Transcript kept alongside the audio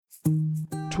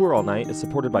Tour All Night is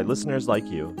supported by listeners like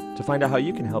you. To find out how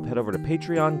you can help, head over to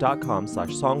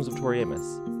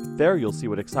patreon.com/songsoftoriamus. There you'll see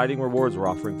what exciting rewards we're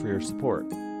offering for your support.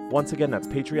 Once again, that's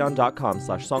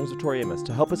patreon.com/songsoftoriamus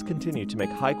to help us continue to make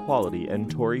high-quality and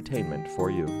Torytainment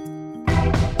for you.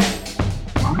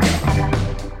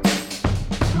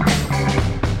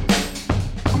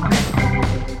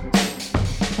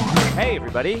 Hey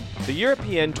everybody, the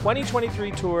European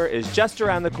 2023 tour is just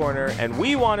around the corner and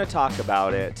we want to talk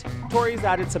about it. Tori's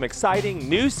added some exciting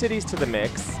new cities to the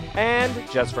mix, and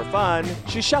just for fun,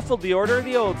 she shuffled the order of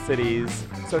the old cities.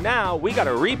 So now we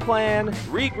gotta replan,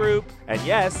 regroup, and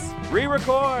yes,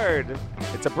 re-record.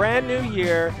 It's a brand new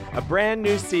year, a brand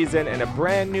new season, and a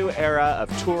brand new era of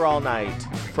Tour All Night.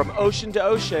 From ocean to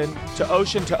ocean to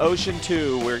ocean to ocean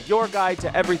 2, we're your guide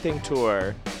to everything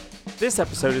tour. This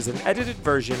episode is an edited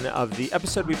version of the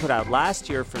episode we put out last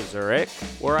year for Zurich,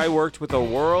 where I worked with the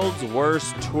world's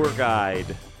worst tour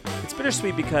guide. It's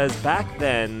bittersweet because back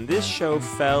then, this show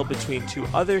fell between two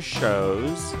other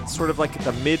shows, sort of like at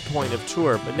the midpoint of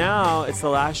tour, but now it's the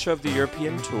last show of the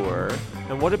European tour,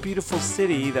 and what a beautiful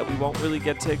city that we won't really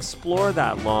get to explore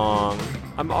that long.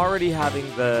 I'm already having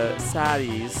the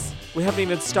saddies. We haven't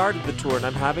even started the tour and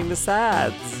I'm having the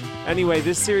sads. Anyway,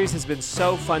 this series has been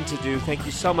so fun to do. Thank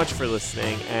you so much for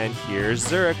listening. And here's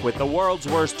Zurich with the world's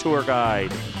worst tour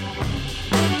guide.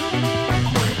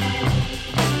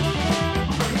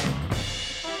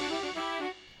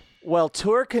 Well,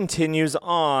 tour continues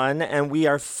on, and we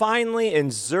are finally in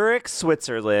Zurich,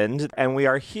 Switzerland, and we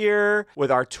are here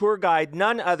with our tour guide,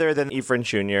 none other than Efrain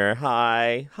Schunior.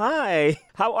 Hi.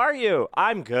 How are you?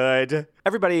 I'm good.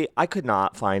 Everybody, I could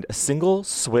not find a single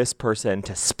Swiss person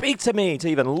to speak to me, to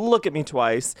even look at me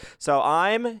twice. So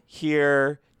I'm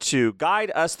here to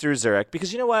guide us through Zurich,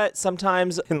 because you know what?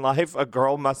 Sometimes in life, a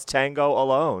girl must tango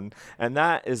alone, and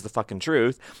that is the fucking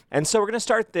truth. And so we're going to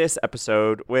start this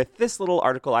episode with this little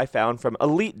article I found from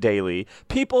Elite Daily.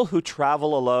 People who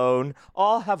travel alone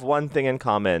all have one thing in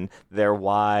common. They're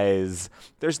wise.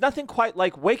 There's nothing quite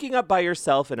like waking up by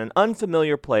yourself in an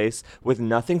unfamiliar place with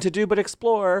nothing to do but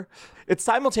explore. It's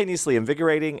simultaneously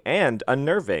invigorating and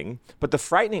unnerving, but the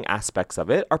frightening aspects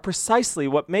of it are precisely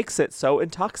what makes it so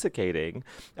intoxicating.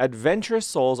 Adventurous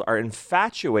souls are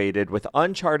infatuated with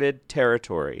uncharted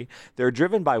territory. They're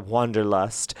driven by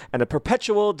wanderlust and a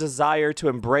perpetual desire to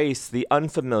embrace the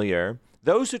unfamiliar.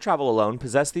 Those who travel alone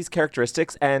possess these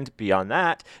characteristics, and beyond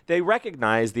that, they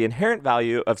recognize the inherent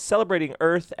value of celebrating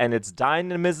Earth and its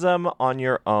dynamism on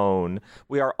your own.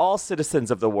 We are all citizens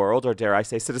of the world, or dare I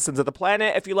say citizens of the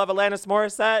planet, if you love Alanis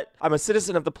Morissette. I'm a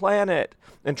citizen of the planet.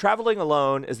 And traveling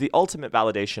alone is the ultimate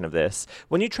validation of this.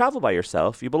 When you travel by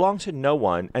yourself, you belong to no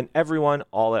one and everyone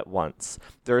all at once.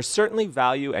 There is certainly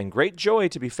value and great joy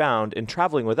to be found in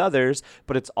traveling with others,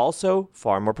 but it's also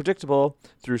far more predictable.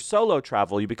 Through solo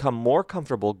travel, you become more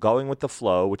comfortable going with the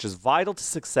flow, which is vital to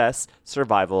success,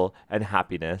 survival, and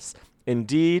happiness.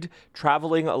 Indeed,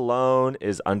 traveling alone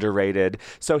is underrated.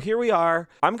 So here we are.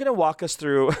 I'm going to walk us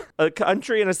through a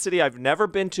country and a city I've never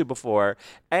been to before.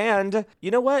 And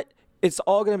you know what? It's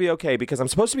all going to be okay because I'm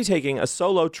supposed to be taking a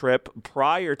solo trip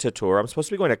prior to tour. I'm supposed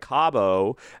to be going to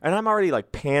Cabo, and I'm already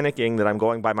like panicking that I'm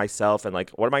going by myself and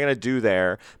like, what am I going to do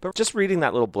there? But just reading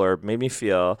that little blurb made me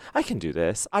feel I can do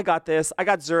this. I got this. I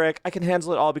got Zurich. I can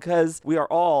handle it all because we are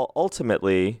all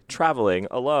ultimately traveling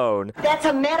alone. That's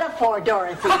a metaphor,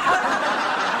 Dorothy.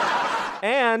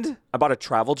 And I bought a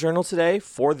travel journal today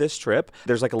for this trip.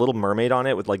 There's like a little mermaid on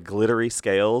it with like glittery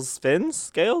scales, fins,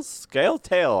 scales,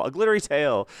 tail, a glittery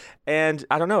tail. And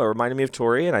I don't know, it reminded me of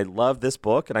Tori, and I love this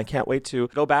book, and I can't wait to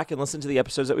go back and listen to the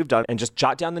episodes that we've done and just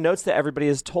jot down the notes that everybody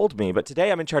has told me. But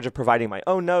today I'm in charge of providing my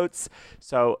own notes,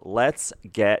 so let's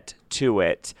get to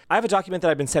it. I have a document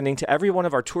that I've been sending to every one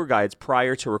of our tour guides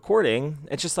prior to recording.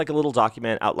 It's just like a little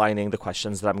document outlining the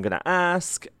questions that I'm going to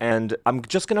ask, and I'm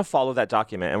just going to follow that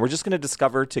document, and we're just going to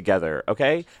discover together,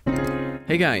 okay?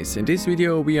 Hey guys, in this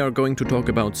video we are going to talk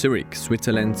about Zurich,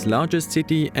 Switzerland's largest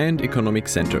city and economic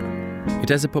center. It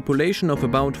has a population of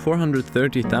about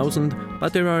 430,000,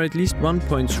 but there are at least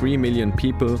 1.3 million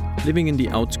people living in the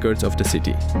outskirts of the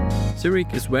city.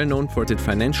 Zurich is well known for its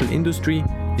financial industry,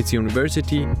 its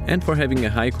university, and for having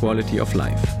a high quality of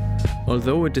life.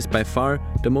 Although it is by far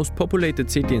the most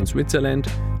populated city in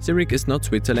Switzerland, Zurich is not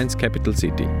Switzerland's capital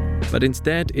city, but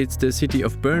instead it's the city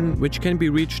of Bern, which can be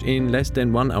reached in less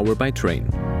than 1 hour by train.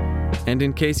 And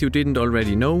in case you didn't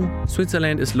already know,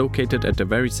 Switzerland is located at the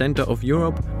very center of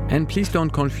Europe, and please don't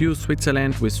confuse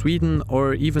Switzerland with Sweden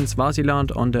or even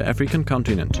Swaziland on the African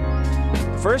continent.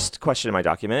 First question in my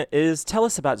document is, tell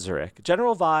us about Zurich,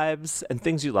 general vibes and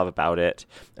things you love about it.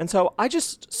 And so I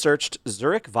just searched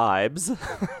Zurich vibes,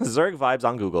 Zurich vibes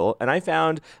on Google, and I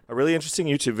found a really interesting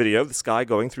YouTube video of this guy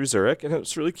going through Zurich, and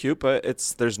it's really cute, but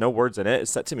there's no words in it. It's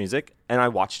set to music, and I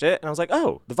watched it, and I was like,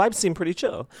 oh, the vibes seem pretty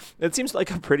chill. It seems like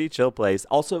a pretty chill place.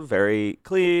 Also very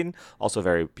clean, also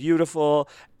very beautiful.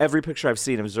 Every picture I've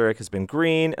seen of Zurich has been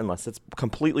green, unless it's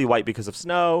completely white because of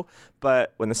snow.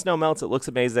 But when the snow melts, it looks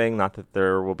amazing. Not that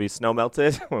there will be snow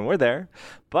melted when we're there.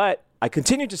 But I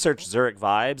continued to search Zurich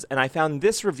vibes, and I found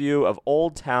this review of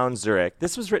Old Town Zurich.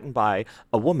 This was written by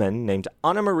a woman named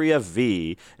Anna Maria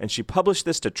V, and she published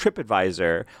this to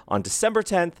TripAdvisor on December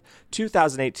 10th,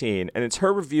 2018. And it's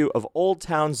her review of Old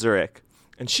Town Zurich.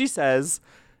 And she says,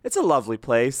 it's a lovely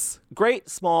place. Great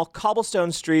small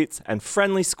cobblestone streets and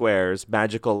friendly squares,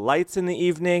 magical lights in the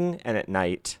evening and at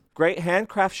night. Great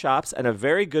handcraft shops and a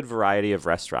very good variety of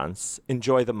restaurants.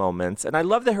 Enjoy the moments. And I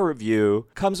love that her review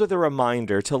comes with a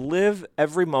reminder to live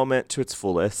every moment to its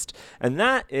fullest. And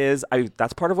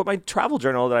that's part of what my travel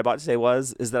journal that I bought today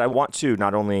is that I want to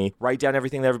not only write down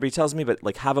everything that everybody tells me, but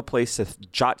like have a place to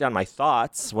jot down my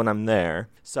thoughts when I'm there.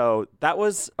 So that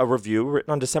was a review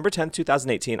written on December 10th,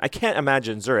 2018. I can't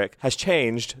imagine Zurich has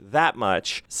changed that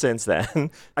much since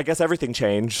then. I guess everything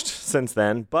changed since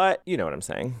then, but you know what I'm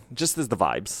saying. Just as the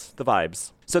vibes.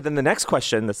 So then the next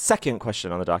question, the second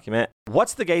question on the document,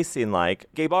 what's the gay scene like?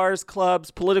 Gay bars, clubs,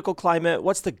 political climate,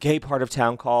 what's the gay part of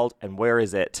town called, and where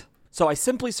is it? So I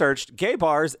simply searched gay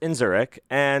bars in Zurich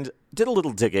and did a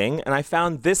little digging, and I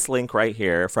found this link right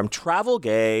here from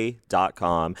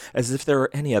travelgay.com, as if there were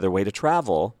any other way to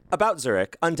travel. About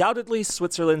Zurich, undoubtedly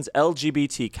Switzerland's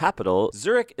LGBT capital,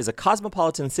 Zurich is a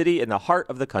cosmopolitan city in the heart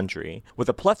of the country. With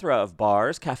a plethora of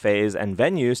bars, cafes, and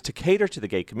venues to cater to the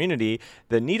gay community,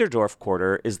 the Niederdorf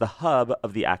Quarter is the hub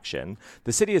of the action.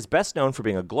 The city is best known for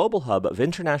being a global hub of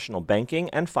international banking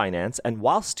and finance, and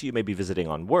whilst you may be visiting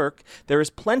on work, there is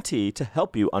plenty to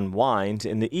help you unwind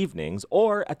in the evenings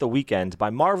or at the weekend by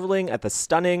marveling at the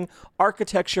stunning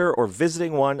architecture or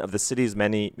visiting one of the city's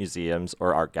many museums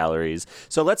or art galleries.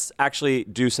 So let's actually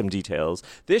do some details.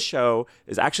 This show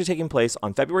is actually taking place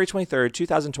on February 23rd,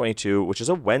 2022, which is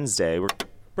a Wednesday.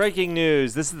 Breaking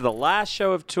news. This is the last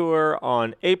show of tour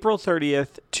on April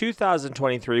 30th,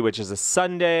 2023, which is a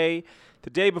Sunday. The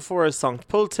day before is St.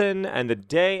 Pölten, and the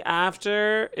day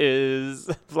after is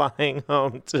flying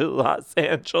home to Los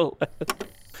Angeles.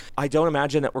 I don't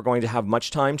imagine that we're going to have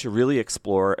much time to really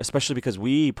explore, especially because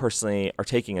we personally are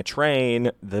taking a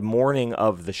train the morning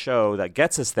of the show that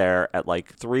gets us there at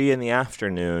like 3 in the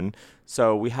afternoon.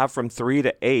 So we have from 3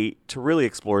 to 8 to really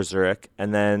explore Zurich,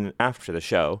 and then after the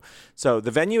show. So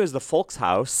the venue is the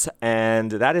Volkshaus,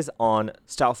 and that is on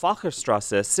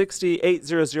Stauffacherstrasse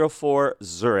 68004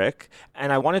 Zurich.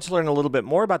 And I wanted to learn a little bit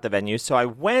more about the venue, so I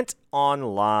went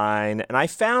online, and I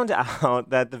found out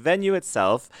that the venue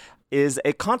itself is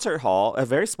a concert hall, a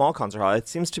very small concert hall. It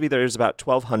seems to be there's about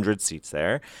 1,200 seats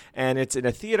there. And it's in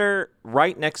a theater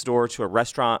right next door to a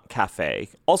restaurant cafe,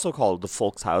 also called the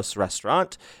Volkshaus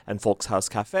Restaurant and Volkshaus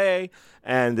Cafe.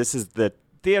 And this is the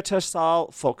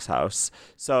Theatersaal Volkshaus.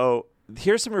 So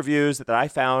here's some reviews that I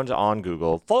found on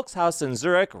Google. Volkshaus in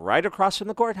Zurich, right across from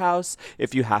the courthouse.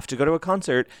 If you have to go to a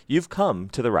concert, you've come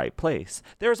to the right place.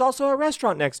 There's also a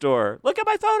restaurant next door. Look at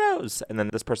my photos. And then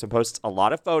this person posts a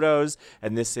lot of photos.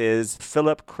 And this is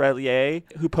Philip Crelier,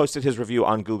 who posted his review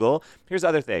on Google. Here's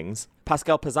other things.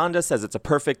 Pascal Pazanda says it's a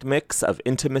perfect mix of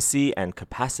intimacy and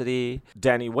capacity.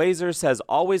 Danny Wazer says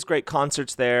always great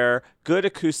concerts there, good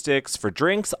acoustics. For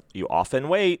drinks, you often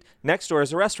wait. Next door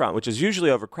is a restaurant, which is usually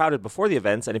overcrowded before the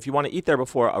events, and if you want to eat there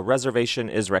before, a reservation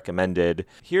is recommended.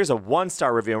 Here's a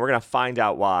 1-star review, and we're going to find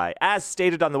out why. As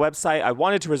stated on the website, I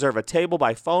wanted to reserve a table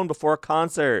by phone before a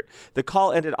concert. The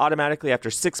call ended automatically after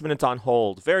 6 minutes on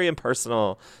hold. Very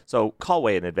impersonal, so call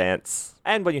way in advance.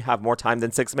 And when you have more time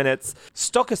than 6 minutes.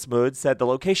 Stockesmood said the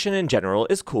location in general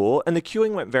is cool and the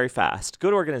queuing went very fast.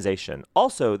 Good organization.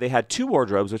 Also, they had 2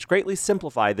 wardrobes which greatly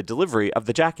simplify the delivery of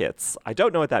the jackets. I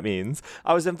don't know what that means.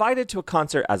 I was invited to a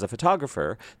concert as a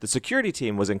photographer. The security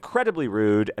team was incredibly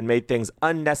rude and made things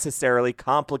unnecessarily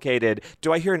complicated.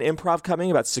 Do I hear an improv coming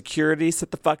about security?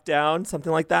 Sit the fuck down?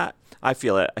 Something like that? I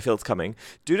feel it. I feel it's coming.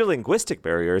 Due to linguistic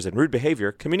barriers and rude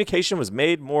behavior, communication was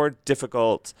made more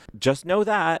difficult. Just know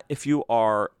that if you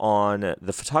are on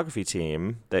the photography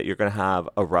team, that you're going to have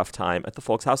a rough time at the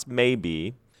Volkshaus,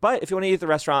 maybe. But if you want to eat at the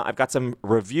restaurant, I've got some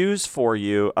reviews for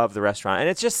you of the restaurant. And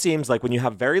it just seems like when you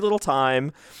have very little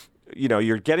time,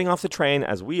 you're getting off the train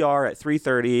as we are at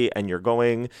 3:30 and you're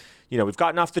going, we've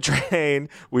gotten off the train,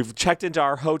 we've checked into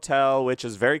our hotel, which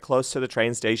is very close to the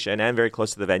train station and very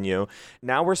close to the venue.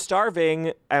 Now we're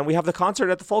starving and we have the concert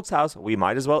at the Volkshaus. We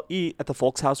might as well eat at the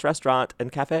Volkshaus restaurant and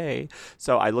cafe.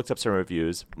 So I looked up some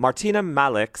reviews. Martina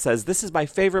Malik says, "This is my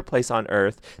favorite place on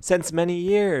earth since many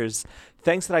years.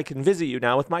 Thanks that I can visit you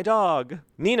now with my dog."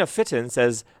 Nina Fitton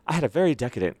says, "I had a very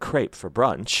decadent crepe for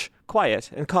brunch.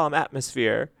 Quiet and calm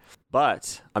atmosphere.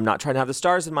 But I'm not trying to have the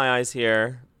stars in my eyes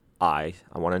here. I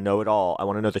want to know it all. I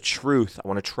want to know the truth. I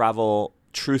want to travel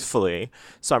truthfully."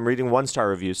 So I'm reading 1-star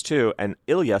reviews too. And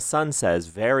Ilya Sun says,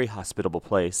 "Very hospitable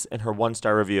place." In her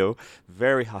 1-star review,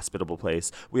 "Very hospitable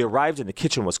place. We arrived and the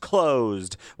kitchen was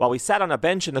closed. While we sat on a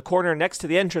bench in the corner next to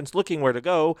the entrance looking where to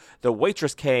go, the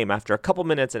waitress came after a couple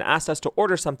minutes and asked us to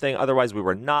order something. Otherwise, we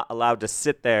were not allowed to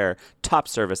sit there. Top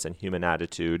service and human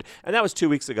attitude." And that was 2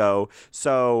 weeks ago.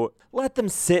 So let them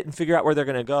sit and figure out where they're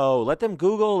going to go. Let them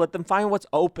Google. Let them find what's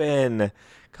open.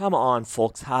 Come on,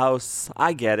 Volkshaus.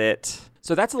 I get it.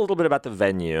 So that's a little bit about the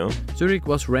venue. Zurich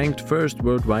was ranked first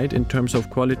worldwide in terms of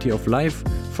quality of life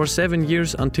for 7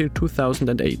 years until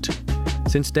 2008.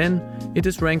 Since then, it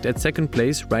is ranked at second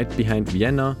place right behind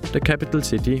Vienna, the capital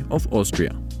city of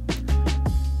Austria.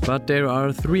 But there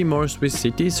are 3 more Swiss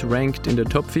cities ranked in the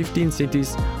top 15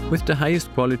 cities with the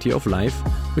highest quality of life,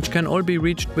 which can all be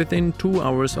reached within 2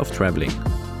 hours of traveling: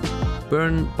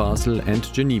 Bern, Basel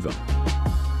and Geneva.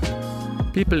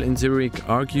 People in Zurich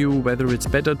argue whether it's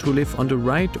better to live on the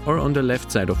right or on the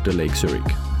left side of the Lake Zurich.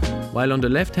 While on the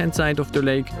left-hand side of the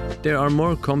lake, there are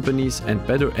more companies and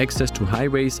better access to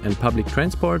highways and public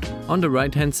transport, on the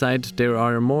right-hand side there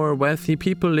are more wealthy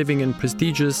people living in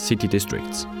prestigious city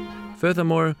districts.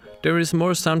 Furthermore, there is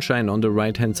more sunshine on the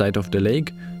right-hand side of the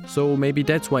lake, so maybe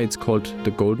that's why it's called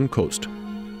the Golden Coast.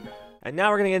 And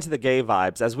now we're going to get into the gay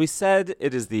vibes. As we said,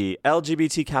 it is the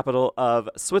LGBT capital of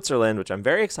Switzerland, which I'm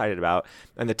very excited about.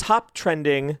 And the top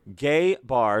trending gay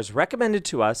bars recommended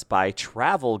to us by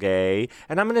Travel Gay.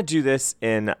 And I'm going to do this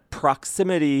in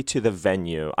proximity to the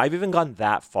venue. I've even gone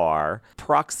that far.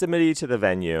 Proximity to the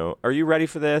venue. Are you ready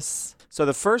for this? So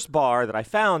the first bar that I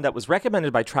found that was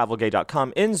recommended by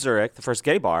travelgay.com in Zurich, the first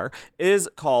gay bar, is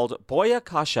called Boya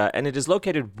Kasha, and it is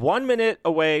located 1 minute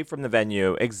away from the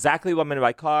venue, exactly 1 minute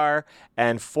by car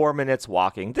and 4 minutes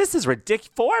walking. This is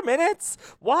ridiculous. 4 minutes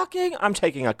walking? I'm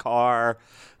taking a car.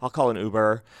 I'll call an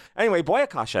Uber. Anyway, Boya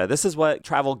Kasha, this is what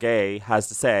Travel Gay has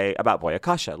to say about Boya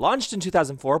Kasha. Launched in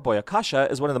 2004, Boya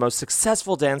Kasha is one of the most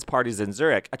successful dance parties in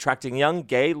Zurich, attracting young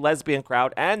gay, lesbian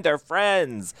crowd and their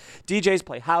friends. DJs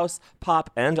play house, pop,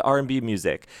 and R&B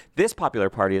music. This popular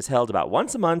party is held about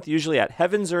once a month, usually at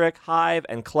Heaven Zurich, Hive,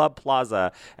 and Club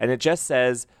Plaza. And it just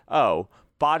says,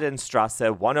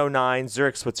 Badenstrasse 109,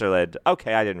 Zurich, Switzerland.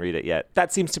 Okay, I didn't read it yet.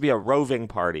 That seems to be a roving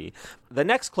party. The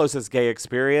next closest gay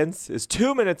experience is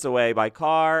 2 minutes away by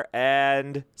car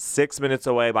and 6 minutes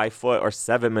away by foot, or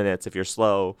 7 minutes if you're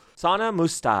slow. Sauna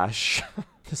Mustache.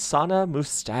 The Sauna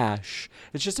Mustache.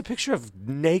 It's just a picture of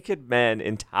naked men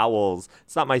in towels.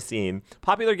 It's not my scene.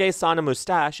 Popular gay Sauna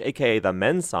Mustache, aka the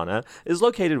men's sauna, is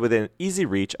located within easy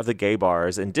reach of the gay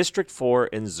bars in District 4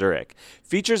 in Zurich.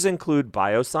 Features include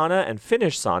biosauna and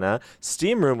Finnish sauna,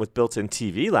 steam room with built-in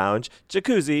TV lounge,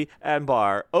 jacuzzi, and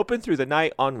bar, open through the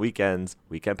night on weekends.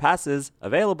 Weekend passes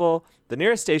available. The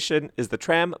nearest station is the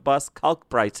tram bus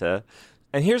Kalkbreite.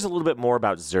 And here's a little bit more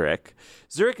about Zurich.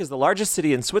 Zurich is the largest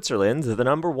city in Switzerland, the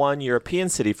number 1 European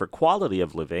city for quality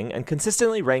of living, and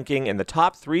consistently ranking in the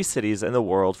top 3 cities in the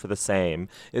world for the same.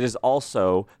 It is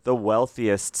also the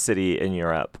wealthiest city in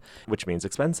Europe, which means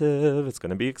expensive. It's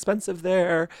going to be expensive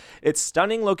there. Its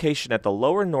stunning location at the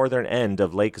lower northern end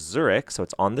of Lake Zurich, so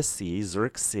it's on the sea,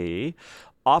 Zurich Sea,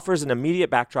 offers an immediate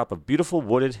backdrop of beautiful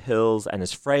wooded hills and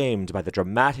is framed by the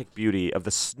dramatic beauty of the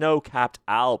snow-capped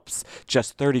Alps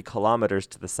just 30 kilometers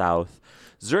to the south.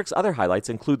 Zurich's other highlights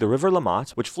include the River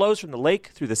Lamott, which flows from the lake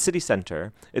through the city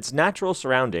center. Its natural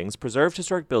surroundings, preserved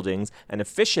historic buildings, and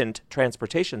efficient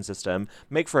transportation system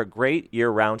make for a great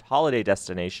year-round holiday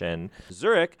destination.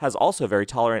 Zurich has also a very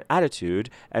tolerant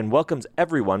attitude and welcomes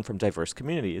everyone from diverse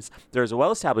communities. There is a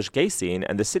well-established gay scene,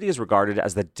 and the city is regarded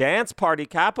as the dance party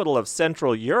capital of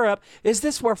Central Europe. Is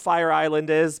this where Fire Island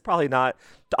is? Probably not.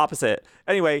 The opposite.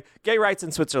 Anyway, gay rights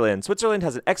in Switzerland. Switzerland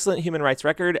has an excellent human rights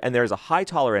record, and there is a high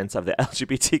tolerance of the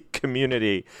LGBT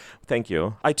community. Thank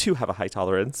you. I too have a high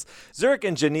tolerance. Zurich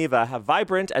and Geneva have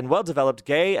vibrant and well-developed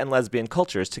gay and lesbian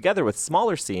cultures, together with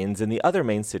smaller scenes in the other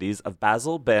main cities of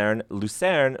Basel, Bern,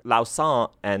 Lucerne, Lausanne,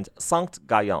 and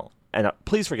Saint-Gallen. And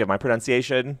please forgive my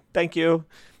pronunciation. Thank you.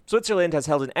 Switzerland has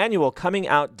held an annual coming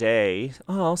out day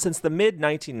since the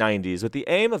mid-1990s with the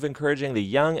aim of encouraging the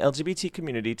young LGBT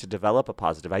community to develop a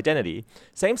positive identity.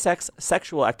 Same-sex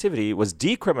sexual activity was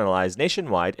decriminalized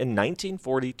nationwide in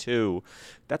 1942.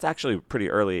 That's actually pretty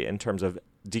early in terms of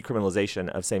decriminalization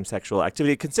of same-sexual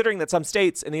activity, considering that some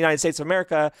states in the United States of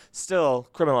America still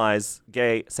criminalize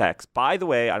gay sex. By the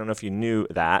way, I don't know if you knew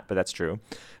that, but that's true.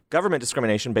 Government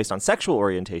discrimination based on sexual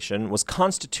orientation was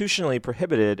constitutionally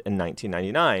prohibited in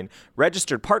 1999.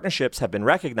 Registered partnerships have been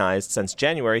recognized since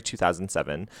January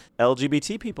 2007.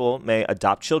 LGBT people may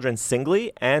adopt children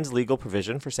singly, and legal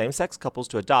provision for same-sex couples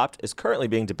to adopt is currently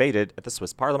being debated at the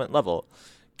Swiss parliament level.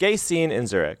 Gay scene in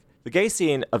Zurich. The gay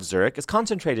scene of Zurich is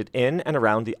concentrated in and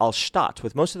around the Altstadt,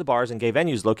 with most of the bars and gay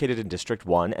venues located in District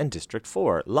 1 and District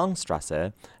 4,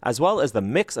 Langstrasse, as well as the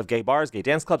mix of gay bars, gay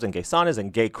dance clubs, and gay saunas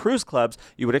and gay cruise clubs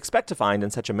you would expect to find in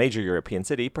such a major European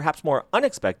city. Perhaps more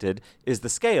unexpected is the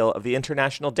scale of the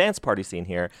international dance party scene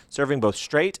here, serving both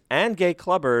straight and gay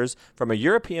clubbers from a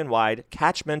European-wide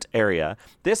catchment area.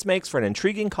 This makes for an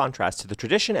intriguing contrast to the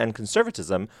tradition and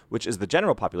conservatism, which is the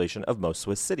general population of most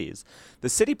Swiss cities. The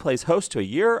city plays host to a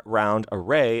year-round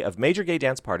array of major gay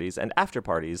dance parties and after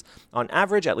parties, on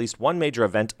average at least one major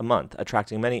event a month,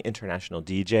 attracting many international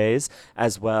DJs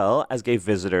as well as gay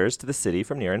visitors to the city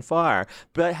from near and far.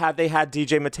 But have they had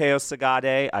DJ Matteo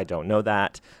Sagade? I don't know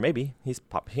that. Maybe. He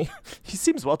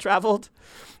seems well-traveled.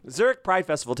 Zurich Pride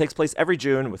Festival takes place every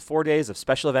June with 4 days of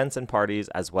special events and parties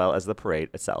as well as the parade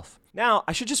itself. Now,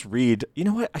 I should just read, you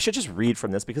know what? I should just read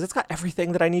from this because it's got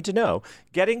everything that I need to know.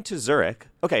 Getting to Zurich.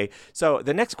 Okay, so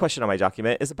the next question on my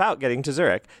document is about getting to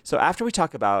Zurich. So after we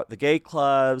talk about the gay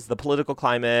clubs, the political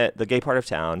climate, the gay part of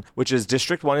town, which is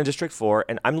District 1 and District 4,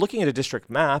 and I'm looking at a district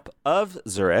map of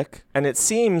Zurich, and it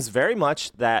seems very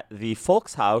much that the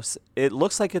Volkshaus, it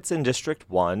looks like it's in District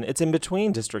 1. It's in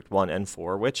between District 1 and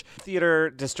 4, which theater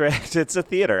district, it's a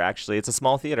theater, actually. It's a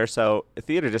small theater, so a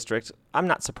theater district, I'm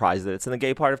not surprised that it's in the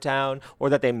gay part of town or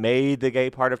that they made the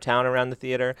gay part of town around the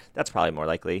theater. That's probably more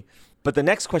likely. But the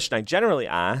next question I generally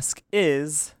ask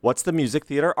is, what's the music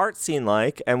theater art scene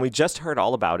like? And we just heard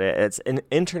all about it. It's an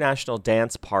international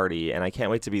dance party, and I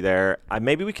can't wait to be there.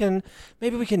 Maybe we can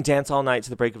dance all night to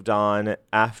the break of dawn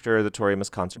after the Tori Amos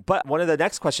concert. But one of the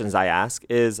next questions I ask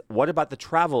is, what about the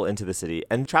travel into the city?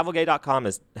 And travelgay.com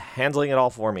is handling it all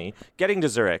for me. Getting to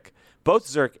Zurich. Both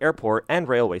Zurich Airport and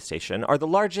railway station are the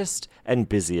largest and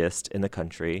busiest in the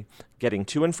country. Getting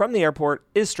to and from the airport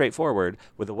is straightforward,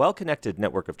 with a well-connected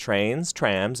network of trains,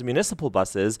 trams, municipal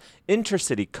buses,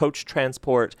 intercity coach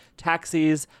transport,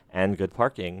 taxis, and good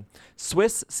parking.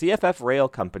 Swiss CFF Rail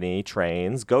Company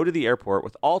trains go to the airport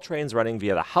with all trains running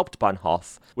via the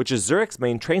Hauptbahnhof, which is Zurich's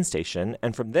main train station,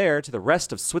 and from there to the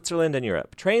rest of Switzerland and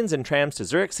Europe. Trains and trams to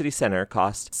Zurich city center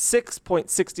cost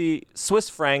 6.60 Swiss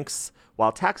francs,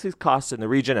 while taxis cost in the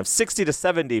region of 60 to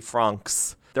 70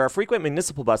 francs. There are frequent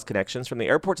municipal bus connections from the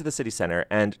airport to the city center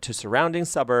and to surrounding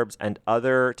suburbs and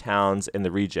other towns in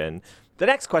the region. The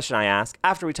next question I ask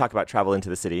after we talk about travel into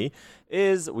the city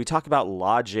is we talk about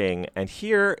lodging. And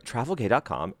here,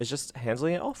 travelgay.com is just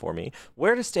handling it all for me.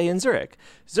 Where to stay in Zurich?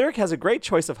 Zurich has a great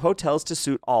choice of hotels to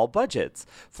suit all budgets.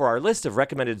 For our list of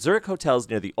recommended Zurich hotels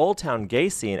near the Old Town gay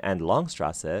scene and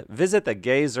Langstrasse, visit the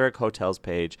Gay Zurich Hotels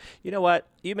page. You know what?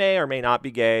 You may or may not be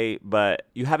gay, but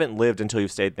you haven't lived until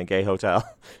you've stayed in a gay hotel.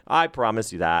 I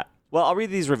promise you that. Well, I'll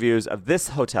read these reviews of this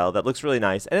hotel that looks really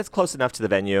nice, and it's close enough to the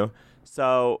venue.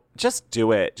 So just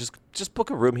do it. Just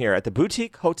book a room here at the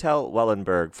Boutique Hotel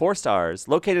Wellenberg, 4 stars.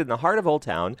 Located in the heart of Old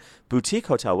Town, Boutique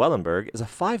Hotel Wellenberg is a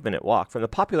 5-minute walk from the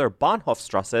popular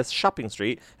Bahnhofstrasse shopping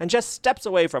street and just steps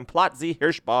away from Platz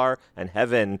Hirsch Bar and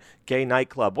Heaven Gay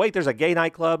Nightclub. Wait, there's a gay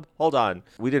nightclub? Hold on.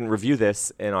 We didn't review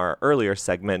this in our earlier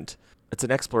segment. It's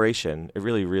an exploration. It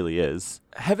really, really is.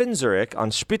 Heaven Zurich on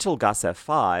Spittelgasse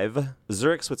 5,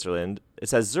 Zurich, Switzerland. It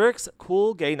says Zurich's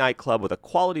cool gay nightclub with a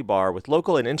quality bar with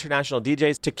local and international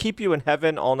DJs to keep you in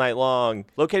heaven all night long.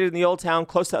 Located in the Old Town,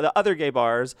 close to the other gay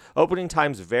bars, opening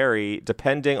times vary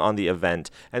depending on the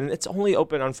event, and it's only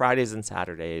open on Fridays and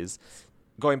Saturdays.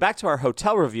 Going back to our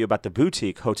hotel review about the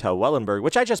Boutique Hotel Wellenberg,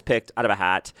 which I just picked out of a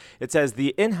hat, it says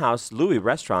the in-house Louis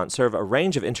restaurant serve a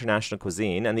range of international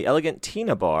cuisine, and the elegant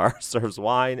Tina bar serves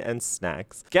wine and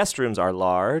snacks. Guest rooms are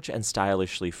large and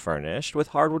stylishly furnished with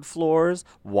hardwood floors,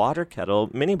 water kettle,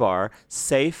 minibar,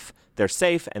 safe. They're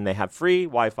safe, and they have free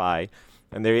Wi-Fi.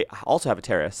 And they also have a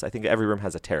terrace. I think every room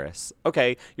has a terrace.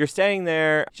 Okay, you're staying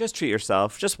there. Just treat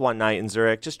yourself. Just one night in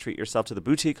Zurich. Just treat yourself to the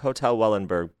Boutique Hotel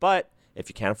Wellenberg. But if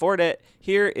you can't afford it,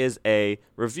 here is a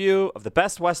review of the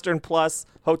Best Western Plus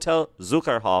Hotel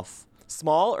Zuckerhof.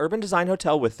 Small urban design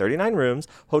hotel with 39 rooms,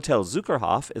 Hotel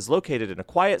Zuckerhof is located in a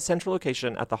quiet central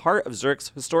location at the heart of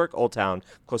Zurich's historic Old Town,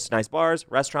 close to nice bars,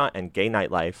 restaurant, and gay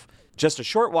nightlife. Just a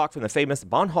short walk from the famous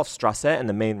Bahnhofstrasse and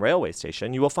the main railway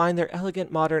station, you will find their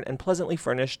elegant, modern, and pleasantly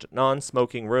furnished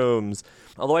non-smoking rooms.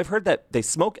 Although I've heard that they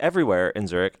smoke everywhere in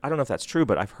Zurich. I don't know if that's true,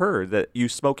 but I've heard that you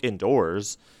smoke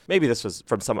indoors. Maybe this was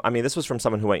from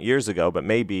someone who went years ago, but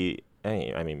maybe.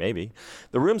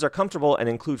 The rooms are comfortable and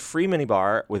include free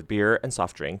minibar with beer and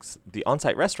soft drinks. The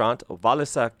on-site restaurant,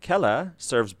 Walliser Keller,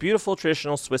 serves beautiful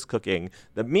traditional Swiss cooking.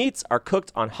 The meats are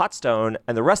cooked on hot stone,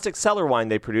 and the rustic cellar wine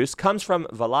they produce comes from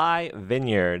Valais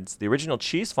vineyards. The original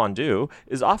cheese fondue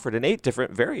is offered in 8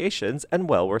 different variations and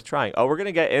well worth trying. Oh, we're going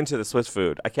to get into the Swiss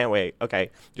food. I can't wait. Okay.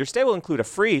 Your stay will include a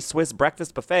free Swiss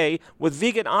breakfast buffet with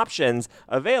vegan options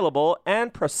available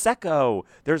and Prosecco.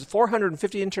 There's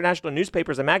 450 international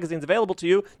newspapers and magazines available to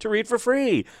you to read for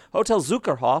free. Hotel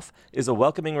Zuckerhof is a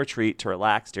welcoming retreat to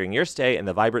relax during your stay in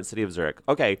the vibrant city of Zurich.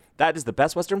 Okay, that is the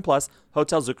Best Western Plus,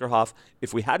 Hotel Zuckerhof.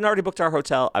 If we hadn't already booked our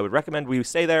hotel, I would recommend we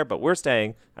stay there, but we're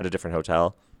staying at a different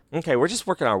hotel. Okay, we're just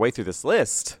working our way through this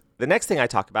list. The next thing I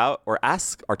talk about or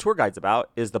ask our tour guides about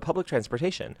is the public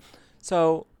transportation.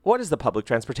 So, what is the public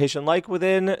transportation like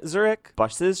within Zurich?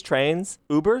 Buses, trains,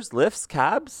 Ubers, lifts,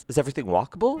 cabs? Is everything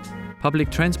walkable? Public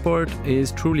transport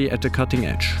is truly at the cutting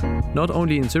edge. Not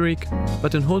only in Zurich,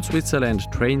 but in whole Switzerland,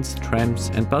 trains, trams,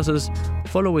 and buses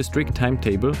follow a strict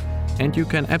timetable, and you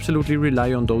can absolutely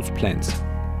rely on those plans.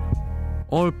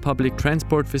 All public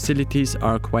transport facilities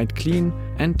are quite clean,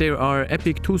 and there are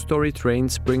epic 2-story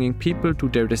trains bringing people to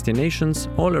their destinations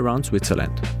all around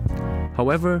Switzerland.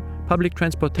 However, public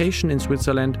transportation in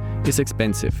Switzerland is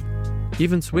expensive.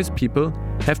 Even Swiss people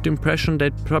have the impression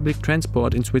that public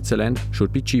transport in Switzerland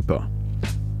should be cheaper.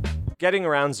 Getting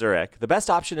around Zurich. The best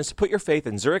option is to put your faith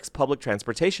in Zurich's public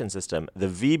transportation system, the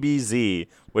VBZ,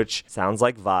 which sounds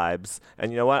like vibes.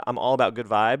 And you know what? I'm all about good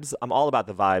vibes. I'm all about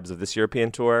the vibes of this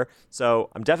European tour. So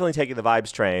I'm definitely taking the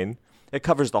vibes train. It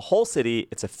covers the whole city.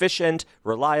 It's efficient,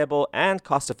 reliable, and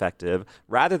cost-effective,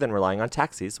 rather than relying on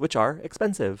taxis, which are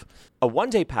expensive. A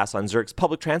one-day pass on Zurich's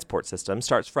public transport system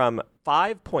starts from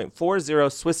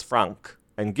 5.40 Swiss franc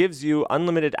and gives you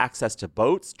unlimited access to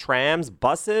boats, trams,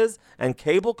 buses, and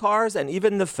cable cars, and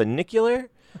even the funicular.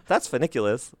 That's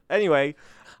funiculous. Anyway,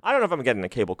 I don't know if I'm getting a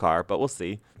cable car, but we'll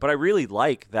see. But I really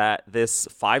like that this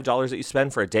 $5 that you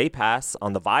spend for a day pass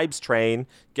on the Vibes train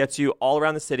gets you all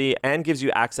around the city and gives you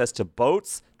access to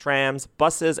boats, trams,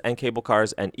 buses, and cable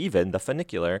cars, and even the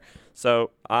funicular.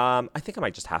 So I think I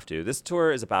might just have to. This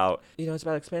tour is about, it's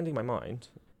about expanding my mind.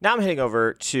 Now I'm heading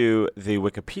over to the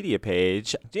Wikipedia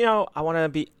page. I want to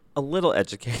be a little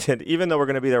educated, even though we're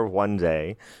going to be there one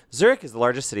day. Zurich is the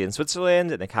largest city in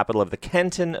Switzerland and the capital of the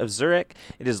canton of Zurich.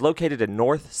 It is located in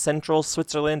north-central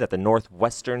Switzerland at the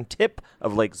northwestern tip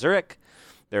of Lake Zurich.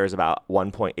 There is about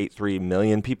 1.83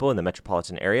 million people in the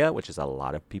metropolitan area, which is a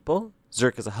lot of people.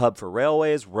 Zurich is a hub for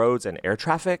railways, roads, and air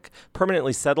traffic.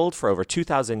 Permanently settled for over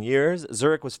 2,000 years,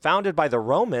 Zurich was founded by the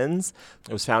Romans.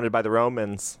 It was founded by the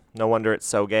Romans. No wonder it's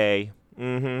so gay.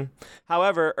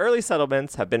 However, early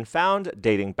settlements have been found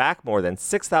dating back more than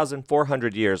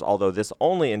 6,400 years, although this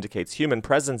only indicates human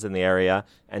presence in the area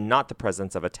and not the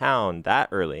presence of a town that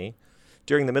early.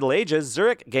 During the Middle Ages,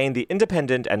 Zurich gained the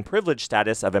independent and privileged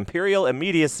status of imperial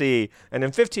immediacy, and in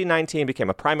 1519 became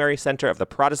a primary center of the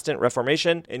Protestant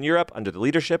Reformation in Europe under the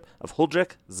leadership of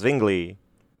Huldrych Zwingli.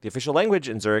 The official language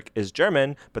in Zurich is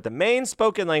German, but the main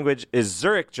spoken language is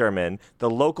Zurich German, the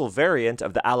local variant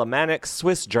of the Alemannic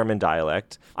Swiss German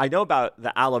dialect. I know about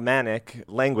the Alemannic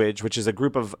language, which is a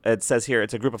group of, it says here,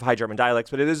 it's a group of High German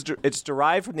dialects, but it's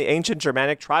derived from the ancient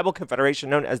Germanic tribal confederation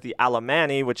known as the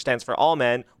Alemanni, which stands for all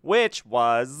men, which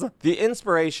was the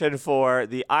inspiration for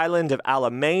the island of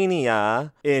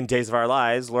Alemania in Days of Our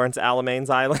Lives, Lawrence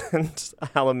Alamane's island,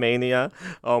 Alemania,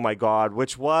 oh my God,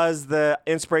 which was the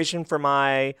inspiration for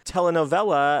my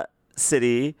telenovela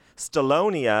city,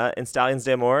 Stalonia, in Stallions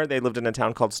d'Amour. They lived in a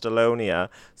town called Stalonia.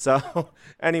 So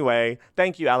anyway,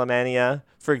 thank you, Alemania,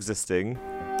 for existing.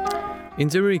 In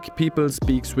Zurich, people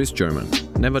speak Swiss German.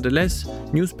 Nevertheless,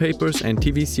 newspapers and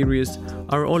TV series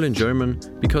are all in German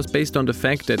because based on the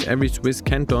fact that every Swiss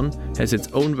canton has its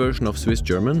own version of Swiss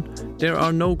German, there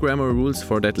are no grammar rules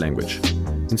for that language.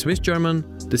 In Swiss German,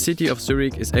 the city of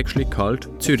Zurich is actually called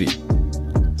Zürich.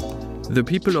 The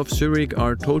people of Zurich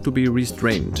are told to be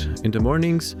restrained. In the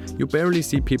mornings, you barely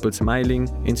see people smiling.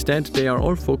 Instead, they are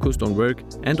all focused on work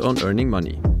and on earning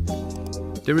money.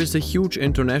 There is a huge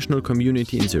international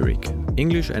community in Zurich.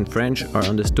 English and French are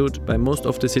understood by most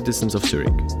of the citizens of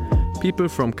Zurich. People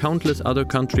from countless other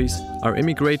countries are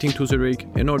immigrating to Zurich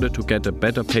in order to get a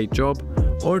better paid job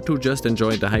or to just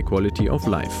enjoy the high quality of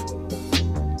life.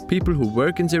 People who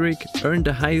work in Zurich earn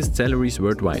the highest salaries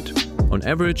worldwide. On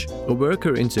average, a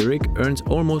worker in Zurich earns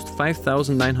almost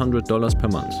 $5,900 per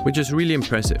month, which is really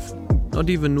impressive. Not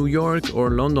even New York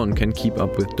or London can keep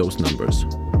up with those numbers.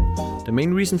 The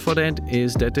main reason for that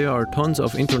is that there are tons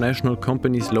of international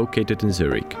companies located in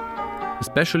Zurich.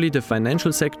 Especially the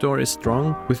financial sector is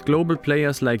strong, with global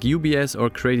players like UBS or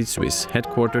Credit Suisse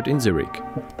headquartered in Zurich.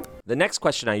 The next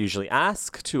question I usually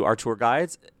ask to our tour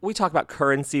guides, we talk about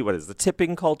currency, what is the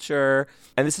tipping culture?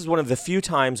 And this is one of the few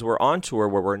times we're on tour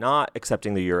where we're not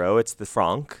accepting the euro, it's the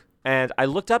franc. And I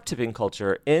looked up tipping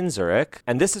culture in Zurich,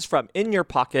 and this is from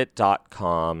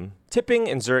inyourpocket.com. Tipping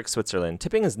in Zurich, Switzerland.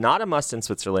 Tipping is not a must in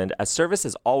Switzerland, as service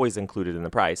is always included in the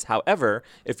price. However,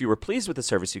 if you were pleased with the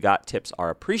service you got, tips are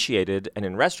appreciated, and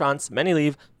in restaurants, many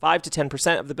leave 5 to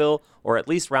 10% of the bill, or at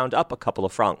least round up a couple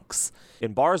of francs.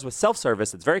 In bars with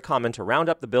self-service, it's very common to round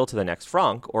up the bill to the next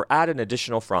franc, or add an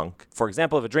additional franc. For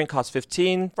example, if a drink costs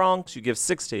 15 francs, you give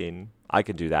 16. I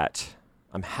can do that.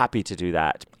 I'm happy to do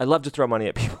that. I love to throw money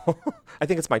at people. I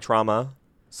think it's my trauma.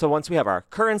 So once we have our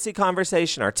currency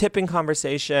conversation, our tipping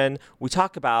conversation, we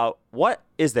talk about what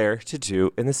is there to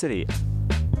do in the city.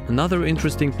 Another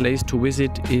interesting place to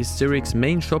visit is Zurich's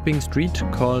main shopping street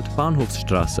called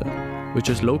Bahnhofstrasse, which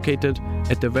is located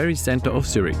at the very center of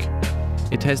Zurich.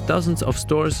 It has dozens of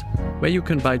stores where you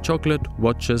can buy chocolate,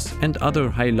 watches, and other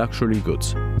high luxury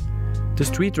goods. The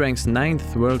street ranks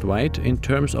 9th worldwide in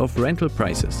terms of rental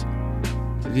prices.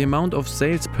 The amount of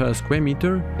sales per square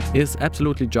meter is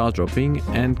absolutely jaw-dropping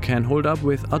and can hold up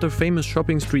with other famous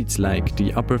shopping streets like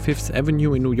the Upper 5th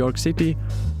Avenue in New York City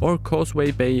or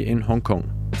Causeway Bay in Hong Kong.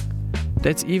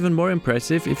 That's even more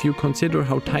impressive if you consider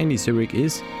how tiny Zurich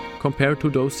is compared to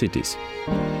those cities.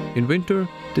 In winter,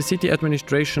 the city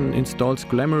administration installs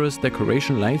glamorous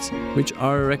decoration lights which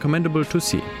are recommendable to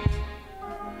see.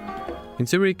 In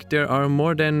Zurich, there are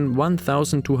more than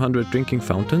 1,200 drinking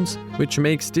fountains, which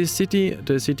makes this city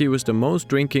the city with the most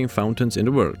drinking fountains in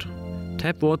the world.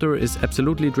 Tap water is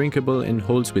absolutely drinkable in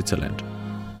whole Switzerland.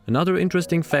 Another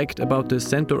interesting fact about the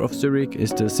center of Zurich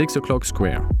is the 6 o'clock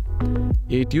square.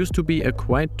 It used to be a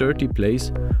quite dirty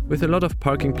place with a lot of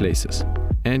parking places.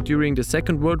 And during the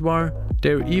Second World War,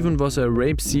 there even was a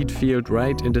rapeseed field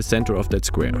right in the center of that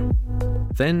square.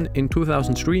 Then, in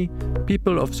 2003,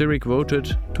 people of Zurich voted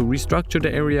to restructure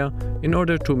the area in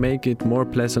order to make it more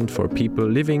pleasant for people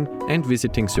living and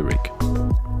visiting Zurich.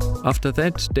 After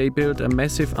that, they built a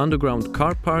massive underground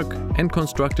car park and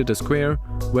constructed a square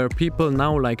where people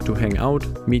now like to hang out,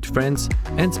 meet friends,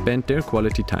 and spend their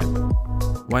quality time.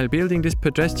 While building this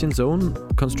pedestrian zone,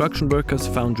 construction workers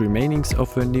found remainings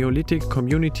of a Neolithic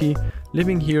community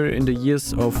living here in the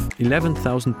years of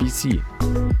 11,000 BC.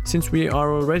 Since we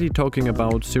are already talking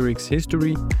about Zurich's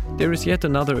history, there is yet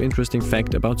another interesting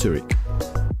fact about Zurich.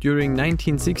 During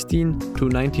 1916 to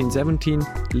 1917,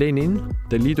 Lenin,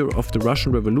 the leader of the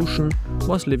Russian Revolution,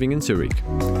 was living in Zurich.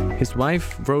 His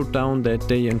wife wrote down that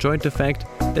they enjoyed the fact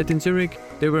that in Zurich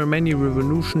there were many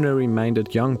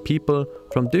revolutionary-minded young people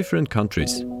from different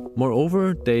countries.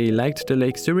 Moreover, they liked the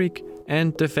Lake Zurich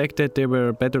and the fact that there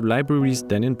were better libraries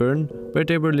than in Bern, where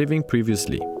they were living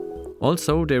previously.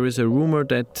 Also, there is a rumor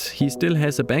that he still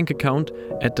has a bank account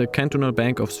at the Cantonal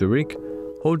Bank of Zurich,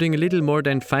 holding a little more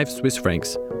than 5 Swiss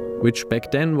francs, which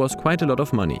back then was quite a lot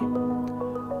of money.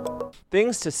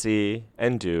 Things to see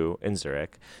and do in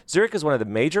Zurich. Zurich is one of the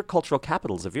major cultural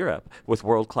capitals of Europe, with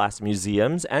world-class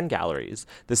museums and galleries.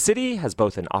 The city has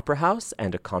both an opera house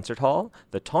and a concert hall,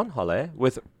 the Tonhalle,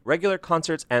 with regular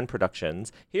concerts and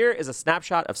productions. Here is a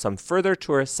snapshot of some further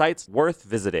tourist sites worth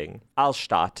visiting.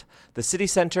 Altstadt, the city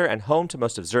center and home to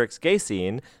most of Zurich's gay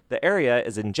scene. The area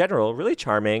is in general really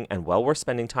charming and well worth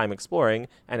spending time exploring,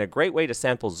 and a great way to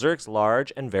sample Zurich's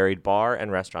large and varied bar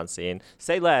and restaurant scene.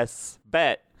 Say less.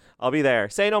 Bet. I'll be there.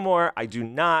 Say no more. I do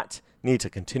not need to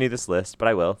continue this list, but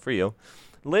I will for you.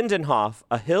 Lindenhof,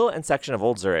 a hill and section of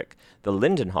Old Zurich. The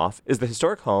Lindenhof is the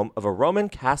historic home of a Roman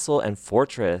castle and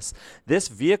fortress. This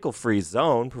vehicle-free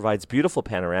zone provides beautiful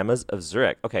panoramas of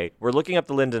Zurich. Okay, we're looking up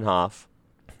the Lindenhof.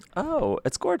 Oh,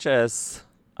 it's gorgeous.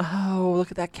 Oh,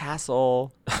 look at that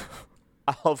castle.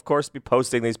 I'll, of course, be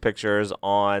posting these pictures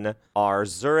on our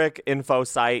Zurich info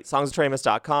site,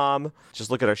 songsoftramus.com. Just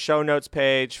look at our show notes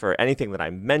page for anything that I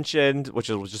mentioned, which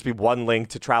will just be one link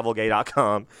to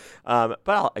travelgay.com. But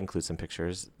I'll include some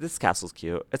pictures. This castle's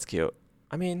cute. It's cute.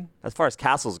 I mean, as far as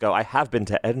castles go, I have been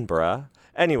to Edinburgh.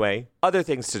 Anyway, other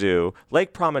things to do.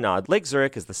 Lake Promenade. Lake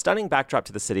Zurich is the stunning backdrop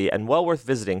to the city and well worth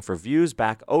visiting for views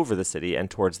back over the city and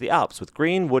towards the Alps with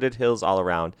green, wooded hills all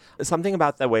around. Something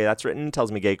about the way that's written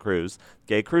tells me gay cruise.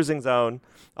 Gay cruising zone.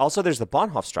 Also, there's the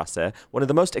Bahnhofstrasse, one of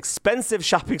the most expensive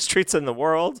shopping streets in the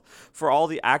world for all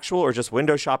the actual or just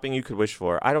window shopping you could wish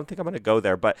for. I don't think I'm going to go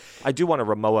there, but I do want a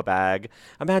Rimowa bag.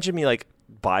 Imagine me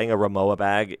buying a Rimowa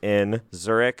bag in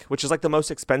Zurich, which is the most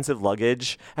expensive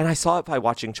luggage. And I saw it by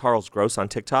watching Charles Gross on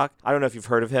TikTok. I don't know if you've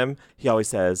heard of him. He always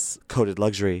says, "Coded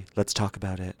luxury. Let's talk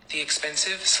about it." The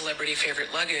expensive celebrity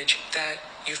favorite luggage that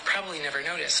you've probably never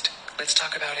noticed. Let's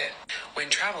talk about it. When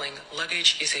traveling,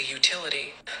 luggage is a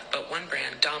utility, but one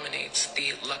brand dominates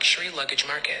the luxury luggage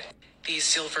market. These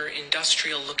silver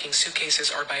industrial-looking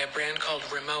suitcases are by a brand called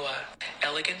Rimowa.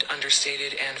 Elegant,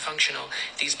 understated, and functional,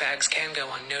 these bags can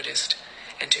go unnoticed.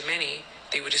 And to many,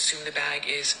 they would assume the bag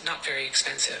is not very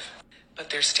expensive.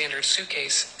 But their standard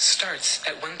suitcase starts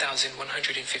at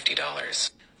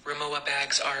 $1,150. Rimowa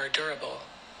bags are durable,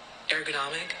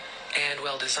 ergonomic, and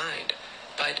well-designed.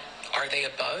 But are they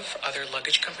above other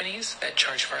luggage companies that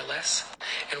charge far less?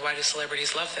 And why do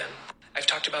celebrities love them? I've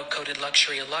talked about coded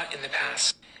luxury a lot in the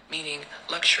past, meaning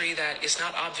luxury that is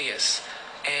not obvious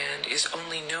and is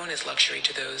only known as luxury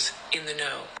to those in the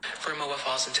know. Rimowa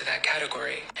falls into that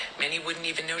category. Many wouldn't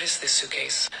even notice this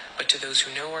suitcase, but to those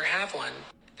who know or have one,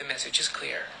 the message is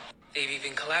clear. They've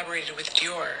even collaborated with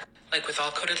Dior. Like with all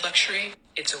coded luxury,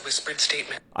 it's a whispered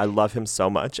statement. I love him so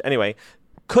much. Anyway,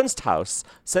 Kunsthaus.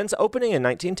 Since opening in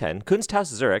 1910,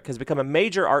 Kunsthaus Zurich has become a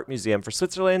major art museum for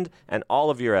Switzerland and all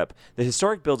of Europe. The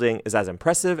historic building is as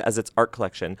impressive as its art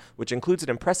collection, which includes an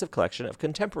impressive collection of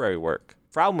contemporary work.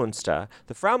 Fraumünster.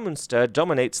 The Fraumünster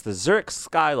dominates the Zurich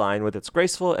skyline with its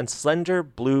graceful and slender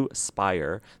blue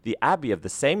spire. The abbey of the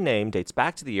same name dates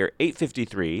back to the year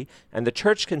 853, and the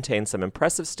church contains some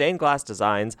impressive stained glass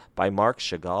designs by Marc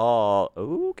Chagall.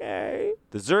 Okay.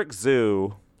 The Zurich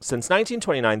Zoo. Since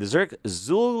 1929, the Zurich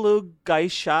Zoologische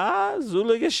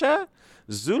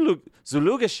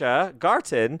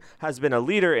Garten has been a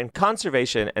leader in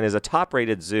conservation and is a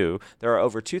top-rated zoo. There are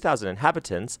over 2,000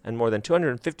 inhabitants and more than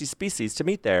 250 species to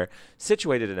meet there,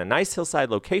 situated in a nice hillside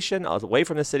location away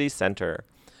from the city center.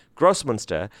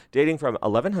 Grossmünster, dating from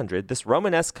 1100, this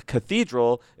Romanesque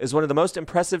cathedral is one of the most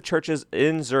impressive churches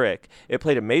in Zurich. It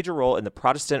played a major role in the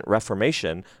Protestant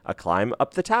Reformation. A climb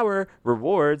up the tower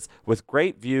rewards with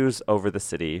great views over the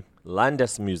city.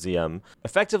 Landesmuseum,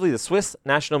 effectively the Swiss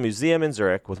National Museum in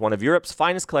Zurich, with one of Europe's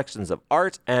finest collections of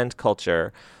art and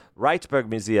culture. Reitberg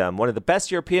Museum, one of the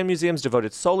best European museums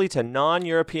devoted solely to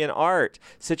non-European art,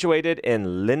 situated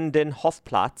in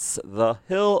Lindenhofplatz, the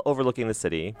hill overlooking the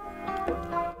city.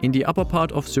 In the upper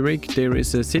part of Zurich, there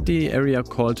is a city area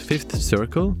called Fifth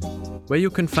Circle, where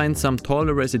you can find some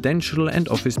taller residential and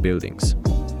office buildings.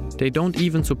 They don't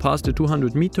even surpass the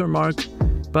 200-meter mark,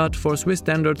 but for Swiss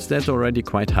standards that's already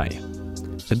quite high.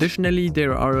 Additionally,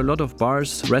 there are a lot of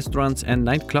bars, restaurants and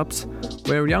nightclubs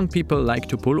where young people like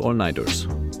to pull all-nighters.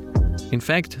 In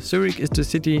fact, Zurich is the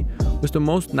city with the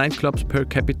most nightclubs per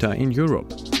capita in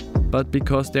Europe. But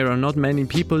because there are not many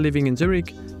people living in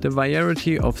Zurich, the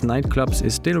variety of nightclubs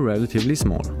is still relatively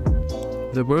small.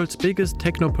 The world's biggest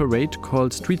techno parade,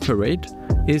 called Street Parade,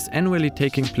 is annually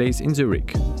taking place in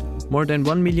Zurich. More than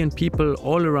 1 million people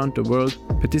all around the world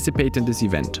participate in this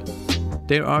event.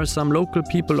 There are some local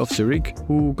people of Zurich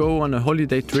who go on a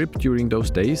holiday trip during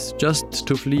those days just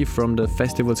to flee from the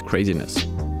festival's craziness.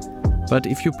 But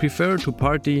if you prefer to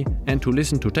party and to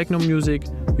listen to techno music,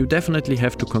 you definitely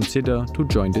have to consider to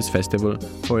join this festival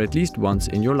for at least once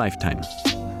in your lifetime.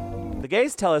 The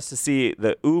gays tell us to see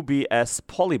the UBS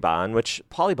Polybahn, which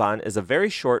Polybahn is a very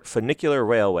short funicular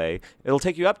railway. It'll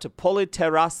take you up to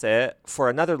Polyterrasse for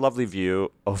another lovely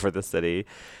view over the city.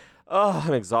 Oh,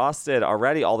 I'm exhausted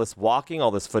already. All this walking,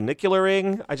 all this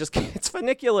funicularing. I just can't. It's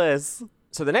funiculous.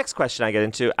 So the next question I get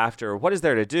into after what is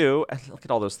there to do, and look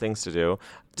at all those things to do,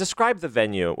 describe the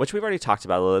venue, which we've already talked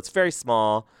about a little. It's very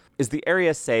small. Is the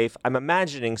area safe? I'm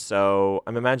imagining so.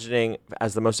 I'm imagining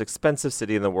as the most expensive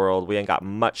city in the world, we ain't got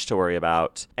much to worry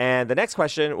about. And the next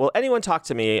question, will anyone talk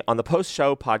to me on the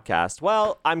post-show podcast?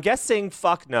 Well, I'm guessing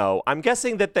fuck no. I'm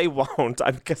guessing that they won't.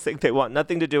 I'm guessing they want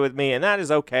nothing to do with me, and that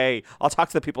is okay. I'll talk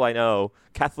to the people I know.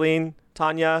 Kathleen,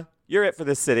 Tanya, you're it for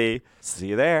this city. See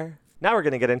you there. Now we're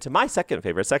going to get into my second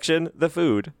favorite section, the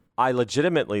food. I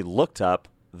legitimately looked up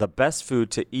the best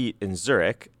food to eat in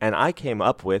Zurich, and I came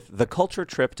up with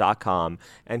theculturetrip.com.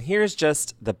 And here's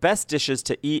just the best dishes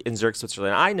to eat in Zurich,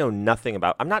 Switzerland. I know nothing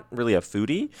about, I'm not really a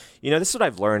foodie. You know, this is what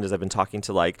I've learned as I've been talking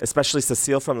to, like, especially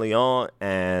Cecile from Lyon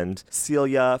and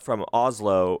Celia from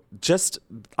Oslo. Just,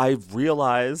 I've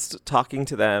realized talking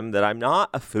to them that I'm not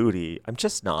a foodie. I'm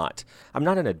just not. I'm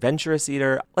not an adventurous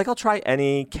eater. Like, I'll try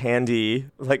any candy.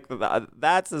 Like,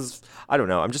 that's as, I don't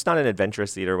know. I'm just not an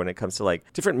adventurous eater when it comes to,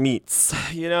 like, different meats.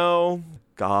 You know,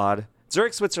 God.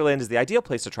 Zurich, Switzerland is the ideal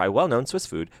place to try well-known Swiss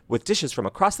food, with dishes from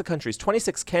across the country's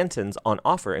 26 cantons on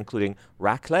offer, including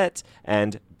raclette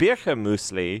and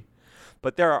Birchermüsli.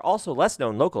 But there are also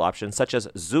less-known local options, such as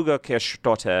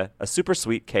Zuckerkirschtorte, a super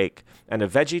sweet cake, and a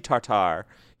veggie tartare.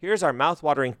 Here's our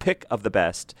mouth-watering pick of the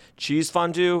best. Cheese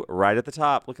fondue, right at the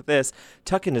top. Look at this.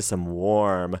 Tuck into some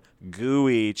warm,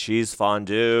 gooey cheese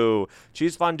fondue.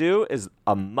 Cheese fondue is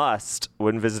a must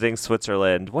when visiting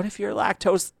Switzerland. What if you're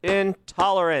lactose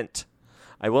intolerant?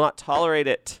 I will not tolerate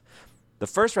it. The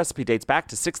first recipe dates back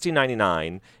to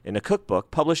 1699 in a cookbook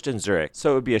published in Zurich,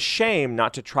 so it would be a shame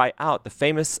not to try out the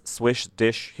famous Swiss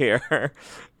dish here.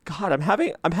 God, I'm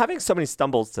having so many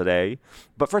stumbles today.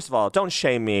 But first of all, don't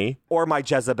shame me or my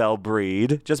Jezebel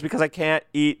breed just because I can't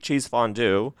eat cheese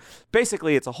fondue.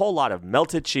 Basically, it's a whole lot of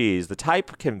melted cheese. The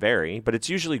type can vary, but it's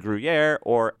usually Gruyere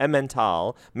or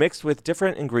Emmental mixed with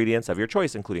different ingredients of your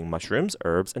choice, including mushrooms,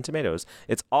 herbs, and tomatoes.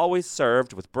 It's always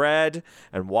served with bread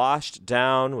and washed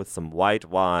down with some white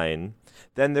wine.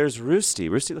 Then there's Rösti.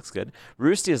 Rösti looks good.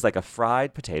 Rösti is like a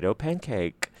fried potato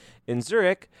pancake. In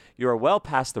Zurich, you are well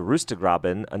past the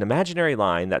Roostergraben, an imaginary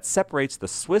line that separates the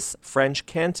Swiss-French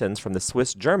cantons from the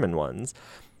Swiss-German ones.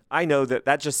 I know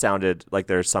that just sounded like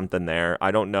there's something there.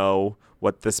 I don't know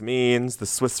what this means. The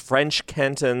Swiss-French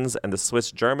cantons and the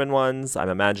Swiss-German ones. I'm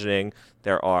imagining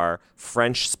there are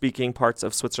French-speaking parts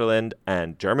of Switzerland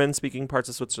and German-speaking parts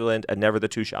of Switzerland, and never the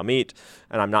two shall meet.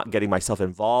 And I'm not getting myself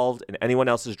involved in anyone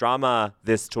else's drama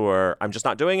this tour. I'm just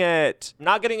not doing it. I'm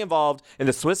not getting involved in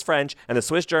the Swiss-French and the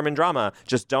Swiss-German drama.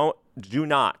 Just do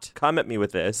not come at me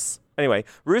with this. Anyway,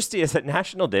 Rösti is a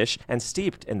national dish and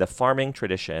steeped in the farming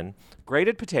tradition.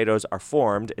 Grated potatoes are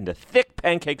formed into thick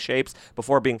pancake shapes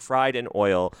before being fried in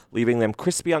oil, leaving them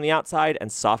crispy on the outside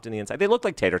and soft in the inside. They look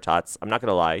like tater tots, I'm not going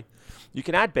to lie. You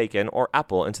can add bacon or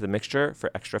apple into the mixture for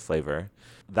extra flavor.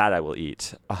 That I will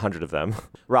eat, 100 of them.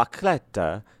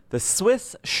 Raclette. The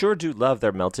Swiss sure do love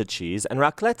their melted cheese, and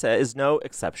raclette is no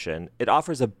exception. It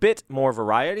offers a bit more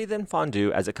variety than fondue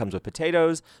as it comes with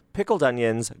potatoes, pickled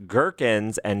onions,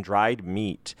 gherkins, and dried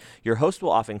meat. Your host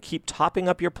will often keep topping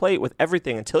up your plate with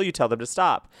everything until you tell them to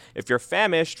stop. If you're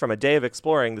famished from a day of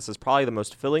exploring, this is probably the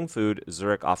most filling food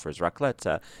Zurich offers,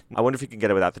 raclette. I wonder if you can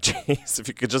get it without the cheese. If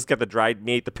you could just get the dried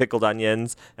meat, the pickled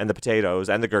onions, and the potatoes,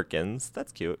 and the gherkins.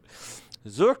 That's cute.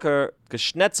 Zürcher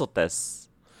Geschnetzeltes.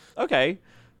 Okay.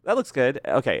 That looks good.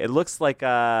 Okay, it looks like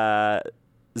Zurcher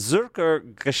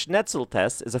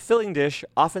Geschnetzeltes is a filling dish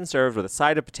often served with a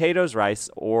side of potatoes, rice,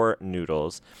 or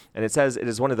noodles. And it says it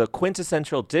is one of the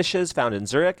quintessential dishes found in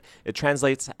Zurich. It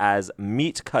translates as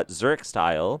meat cut Zurich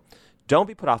style. Don't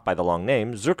be put off by the long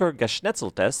name. Zurcher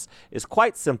Geschnetzeltes is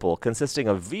quite simple, consisting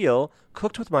of veal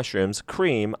cooked with mushrooms,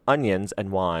 cream, onions,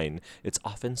 and wine. It's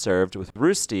often served with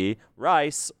Rösti,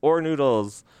 rice, or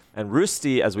noodles. And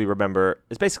Rösti, as we remember,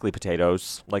 is basically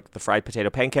potatoes, like the fried potato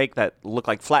pancake that look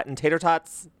like flattened tater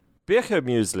tots.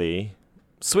 Birchermüsli.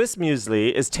 Swiss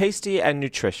muesli is tasty and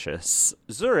nutritious.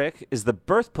 Zurich is the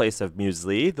birthplace of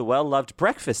muesli, the well-loved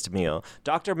breakfast meal.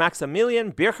 Dr.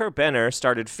 Maximilian Bircher-Benner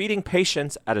started feeding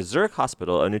patients at a Zurich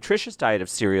hospital a nutritious diet of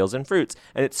cereals and fruits,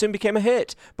 and it soon became a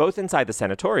hit, both inside the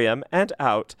sanatorium and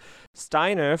out.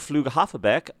 Steiner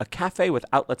Flughafelbeck, a cafe with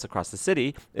outlets across the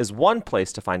city, is one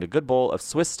place to find a good bowl of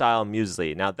Swiss-style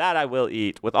muesli. Now that I will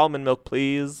eat. With almond milk,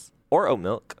 please. Or oat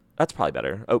milk. That's probably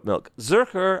better. Oat milk.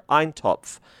 Zürcher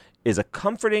Eintopf is a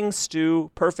comforting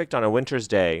stew perfect on a winter's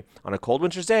day. On a cold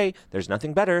winter's day, there's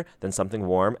nothing better than something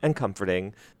warm and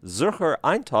comforting. Zürcher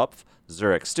Eintopf,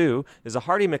 Zurich stew, is a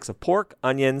hearty mix of pork,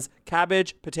 onions,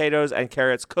 cabbage, potatoes, and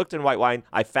carrots cooked in white wine.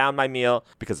 I found my meal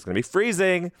because it's going to be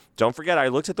freezing. Don't forget, I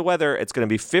looked at the weather. It's going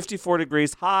to be 54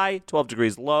 degrees high, 12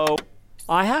 degrees low.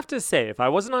 I have to say, if I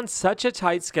wasn't on such a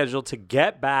tight schedule to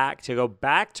get back, to go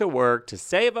back to work, to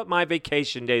save up my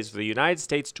vacation days for the United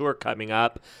States tour coming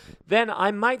up, then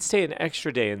I might stay an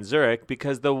extra day in Zurich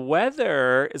because the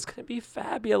weather is going to be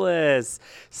fabulous.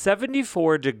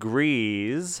 74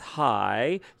 degrees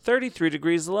high, 33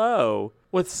 degrees low.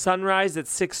 With sunrise at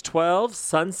 6:12,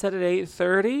 sunset at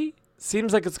 8:30.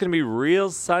 Seems like it's going to be real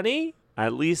sunny.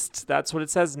 At least that's what it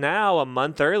says now, a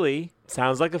month early.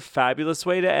 Sounds like a fabulous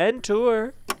way to end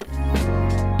tour.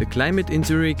 The climate in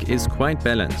Zurich is quite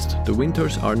balanced. The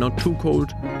winters are not too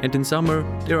cold, and in summer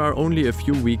there are only a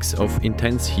few weeks of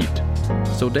intense heat.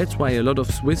 So that's why a lot of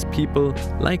Swiss people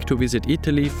like to visit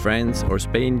Italy, France or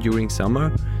Spain during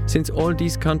summer, since all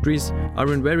these countries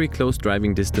are in very close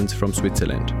driving distance from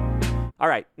Switzerland. All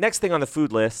right, next thing on the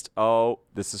food list. Oh,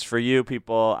 this is for you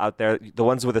people out there, the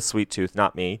ones with a sweet tooth,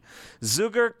 not me.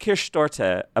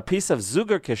 Zuckerkirschtorte. A piece of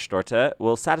Zuckerkirschtorte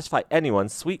will satisfy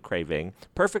anyone's sweet craving.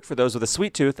 Perfect for those with a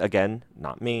sweet tooth. Again,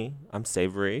 not me. I'm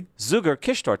savory.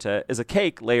 Zuckerkirschtorte is a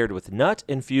cake layered with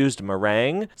nut-infused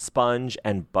meringue, sponge,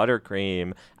 and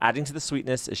buttercream. Adding to the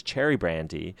sweetness is cherry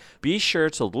brandy. Be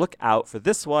sure to look out for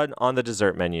this one on the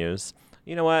dessert menus.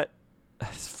 You know what?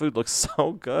 This food looks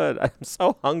so good. I'm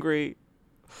so hungry.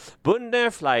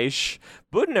 Bündnerfleisch.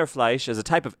 Bündnerfleisch is a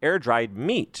type of air-dried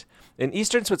meat. In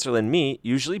eastern Switzerland, meat,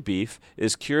 usually beef,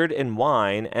 is cured in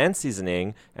wine and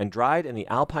seasoning and dried in the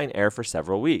alpine air for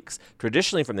several weeks.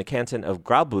 Traditionally from the canton of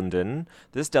Graubünden,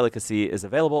 this delicacy is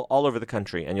available all over the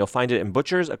country, and you'll find it in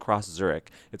butchers across Zurich.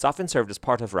 It's often served as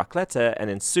part of raclette and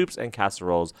in soups and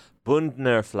casseroles.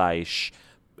 Bündnerfleisch.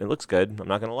 It looks good, I'm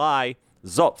not going to lie.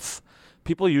 Zopf.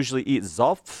 People usually eat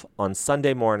Zopf on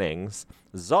Sunday mornings.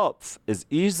 Zopf is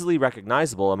easily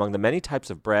recognizable among the many types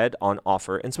of bread on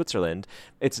offer in Switzerland.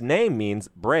 Its name means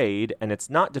braid, and it's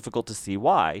not difficult to see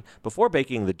why. Before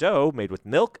baking, the dough, made with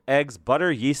milk, eggs,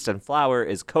 butter, yeast, and flour,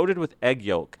 is coated with egg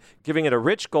yolk, giving it a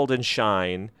rich golden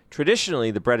shine.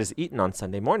 Traditionally, the bread is eaten on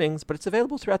Sunday mornings, but it's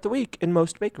available throughout the week in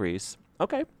most bakeries.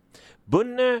 Okay.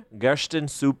 Bündner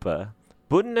Gerstensuppe.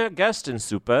 Bündner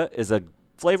Gerstensuppe is a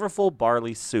flavorful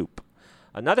barley soup.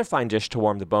 Another fine dish to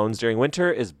warm the bones during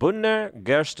winter is Bündner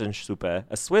Gerstensuppe,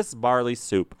 a Swiss barley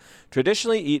soup.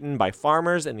 Traditionally eaten by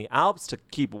farmers in the Alps to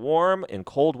keep warm in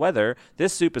cold weather,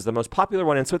 this soup is the most popular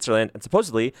one in Switzerland and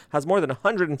supposedly has more than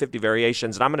 150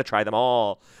 variations, and I'm going to try them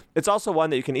all. It's also one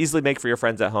that you can easily make for your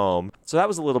friends at home. So that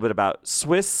was a little bit about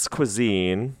Swiss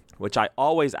cuisine, which I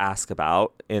always ask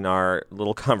about in our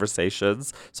little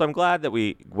conversations. So I'm glad that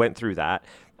we went through that.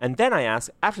 And then I ask,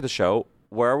 after the show,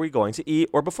 where are we going to eat?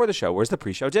 Or before the show, where's the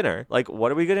pre-show dinner? Like,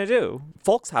 what are we going to do?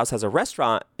 Volkshaus has a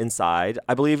restaurant inside.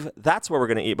 I believe that's where we're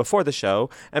going to eat before the show.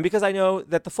 And because I know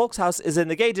that the Volkshaus is in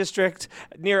the gay district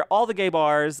near all the gay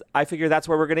bars, I figure that's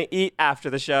where we're going to eat after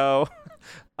the show.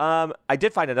 I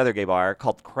did find another gay bar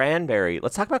called Cranberry.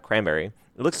 Let's talk about Cranberry.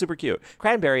 It looks super cute.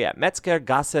 Cranberry at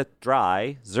Metzgergasse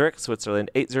 3, Zurich,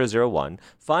 Switzerland, 8001.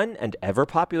 Fun and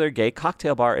ever-popular gay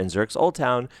cocktail bar in Zurich's Old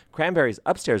Town. Cranberry's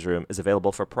upstairs room is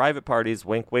available for private parties,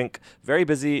 wink, wink, very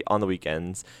busy on the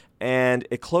weekends. And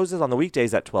it closes on the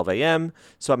weekdays at 12 a.m.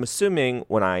 So I'm assuming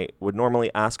when I would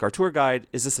normally ask our tour guide,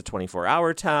 is this a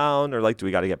 24-hour town? Or, like, do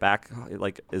we got to get back?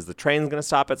 Like, is the train going to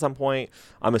stop at some point?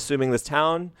 I'm assuming this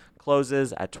town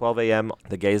closes at 12 a.m.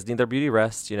 The gays need their beauty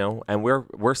rest, you know, and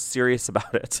we're serious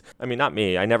about it. I mean, not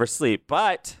me. I never sleep,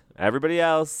 but everybody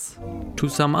else. To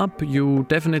sum up, you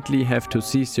definitely have to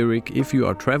see Zurich if you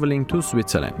are traveling to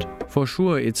Switzerland. For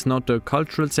sure, it's not the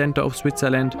cultural center of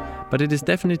Switzerland, but it is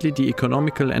definitely the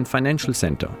economical and financial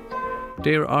center.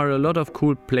 There are a lot of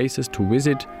cool places to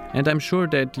visit, and I'm sure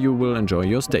that you will enjoy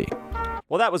your stay.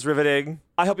 Well, that was riveting.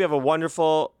 I hope you have a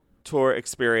wonderful tour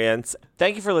experience.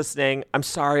 Thank you for listening. I'm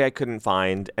sorry I couldn't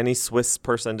find any Swiss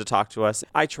person to talk to us.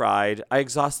 I tried. I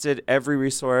exhausted every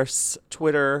resource,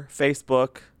 Twitter,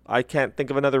 Facebook. I can't think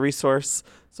of another resource.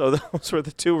 So those were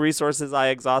the two resources I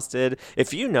exhausted.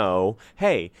 If you know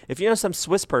some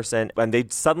Swiss person and they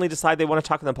suddenly decide they want to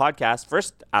talk on the podcast,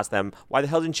 first ask them, why the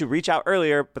hell didn't you reach out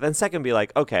earlier? But then second, be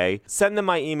like, okay, send them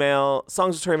my email,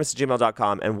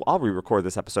 songswithtorimus@gmail.com, and I'll re-record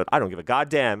this episode. I don't give a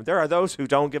goddamn. There are those who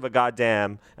don't give a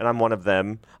goddamn, and I'm one of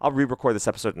them. I'll re-record this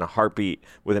episode in a heartbeat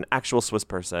with an actual Swiss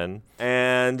person.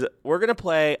 And we're going to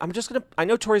play, I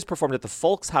know Tori's performed at the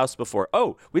Volkshaus before.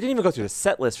 Oh, we didn't even go through the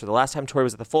set list for the last time Tori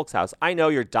was at the Volkshaus. I know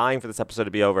you're dying for this episode to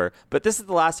be over, but this is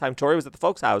the last time Tori was at the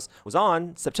Volkshaus. It was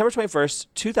on September 21st,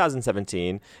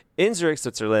 2017 in Zurich,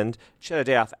 Switzerland. She had a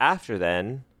day off after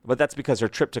then, but that's because her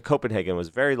trip to Copenhagen was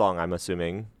very long, I'm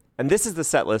assuming. And this is the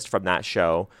set list from that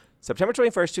show. September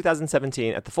 21st,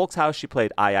 2017, at the Volkshaus, she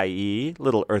played IIE,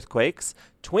 Little Earthquakes,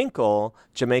 Twinkle,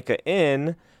 Jamaica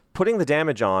Inn, Putting the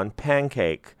Damage On,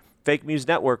 Pancake. Fake Muse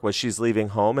Network was She's Leaving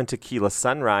Home and Tequila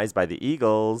Sunrise by the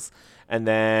Eagles. And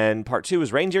then part 2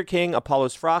 was Reindeer King,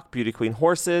 Apollo's Frock, Beauty Queen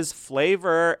Horses,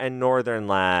 Flavor, and Northern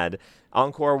Lad.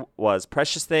 Encore was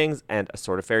Precious Things and A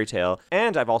Sort of Fairy Tale.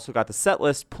 And I've also got the set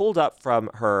list pulled up from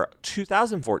her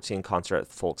 2014 concert at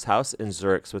the Volkshaus in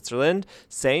Zurich, Switzerland.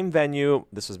 Same venue.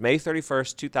 This was May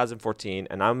 31st, 2014.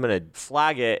 And I'm going to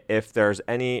flag it if there's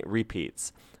any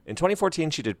repeats. In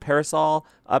 2014, she did Parasol,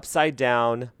 Upside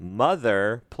Down,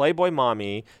 Mother, Playboy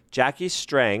Mommy, Jackie's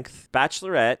Strength,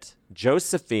 Bachelorette,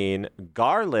 Josephine,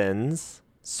 Garlands.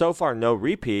 So far, no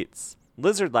repeats.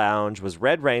 Lizard Lounge was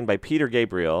Red Rain by Peter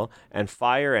Gabriel and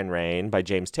Fire and Rain by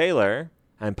James Taylor.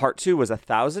 And part 2 was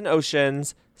 1,000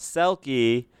 Oceans,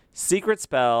 Selkie, Secret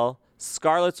Spell,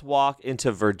 Scarlet's Walk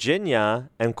into Virginia,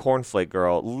 and Cornflake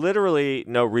Girl. Literally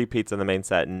no repeats in the main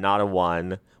set, not a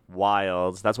one.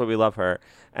 Wild. That's why we love her.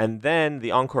 And then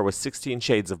the encore was 16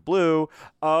 Shades of Blue.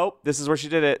 Oh, this is where she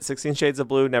did it. 16 Shades of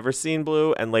Blue, Never Seen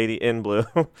Blue, and Lady in Blue.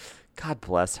 God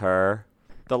bless her.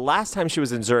 The last time she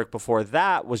was in Zurich before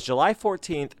that was July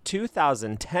 14th,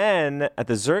 2010 at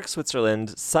the Zurich,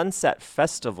 Switzerland Sunset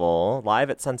Festival, live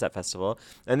at Sunset Festival.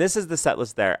 And this is the set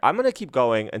list there. I'm going to keep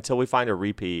going until we find a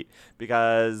repeat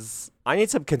because I need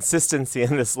some consistency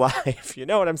in this life. You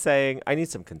know what I'm saying? I need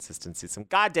some consistency, some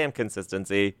goddamn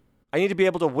consistency. I need to be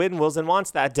able to win Wills and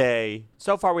Wants that day.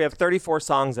 So far, we have 34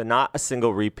 songs and not a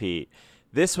single repeat.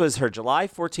 This was her July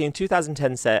 14,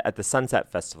 2010 set at the Sunset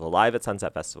Festival, live at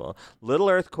Sunset Festival. Little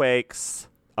Earthquakes.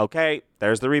 Okay,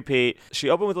 there's the repeat. She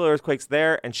opened with Little Earthquakes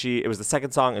there, and it was the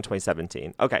second song in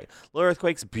 2017. Okay, Little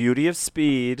Earthquakes, Beauty of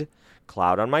Speed,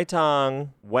 Cloud on My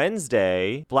Tongue,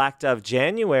 Wednesday, Black Dove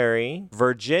January,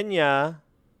 Virginia.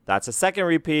 That's a second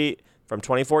repeat from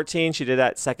 2014. She did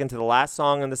that second to the last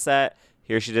song in the set.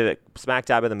 Here she did it smack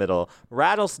dab in the middle.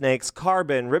 Rattlesnakes,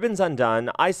 Carbon, Ribbons Undone,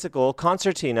 Icicle,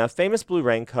 Concertina, Famous Blue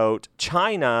Raincoat,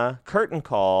 China, Curtain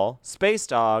Call, Space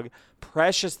Dog,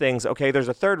 Precious Things. Okay, there's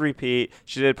a third repeat.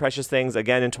 She did Precious Things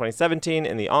again in 2017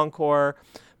 in the encore.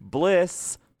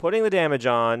 Bliss, Putting the Damage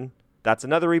On. That's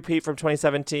another repeat from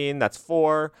 2017. That's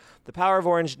 4. The Power of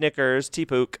Orange, Knickers,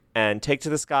 T-Pook, and Take to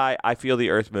the Sky, I Feel the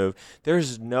Earth Move.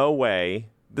 There's no way.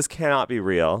 This cannot be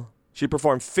real. She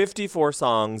performed 54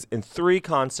 songs in 3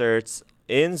 concerts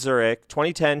in Zurich,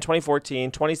 2010,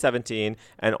 2014, 2017,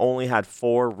 and only had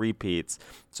 4 repeats.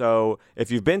 So if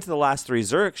you've been to the last 3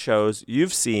 Zurich shows,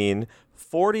 you've seen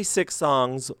 46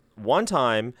 songs one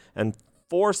time and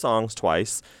 4 songs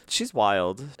twice. She's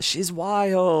wild. She's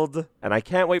wild. And I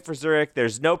can't wait for Zurich.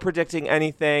 There's no predicting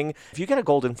anything. If you get a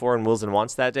Golden 4 in Wills and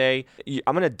Wants that day,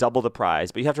 I'm going to double the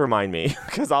prize, but you have to remind me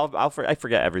because I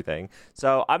forget everything.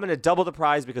 So I'm going to double the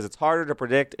prize because it's harder to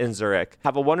predict in Zurich.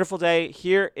 Have a wonderful day.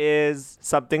 Here is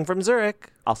something from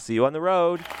Zurich. I'll see you on the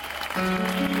road.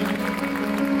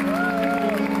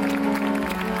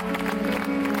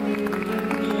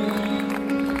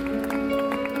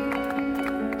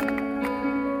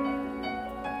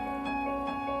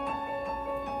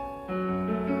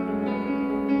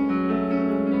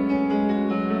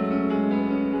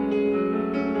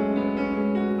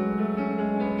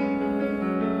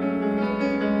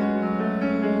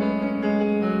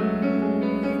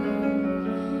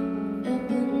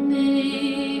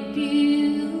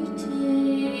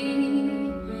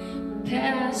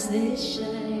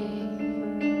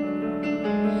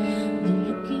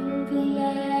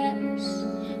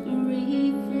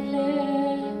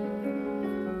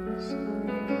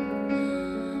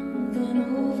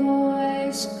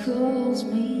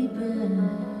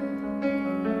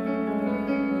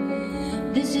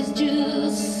 This is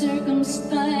just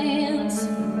circumstance.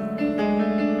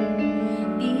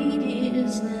 It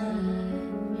is not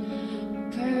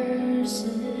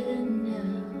personal.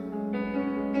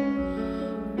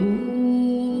 Oh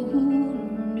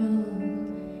no,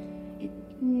 it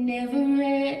never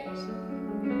is.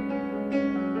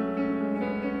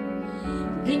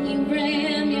 Then you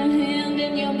ram your hand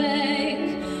in your bag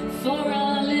for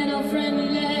a little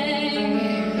friendly.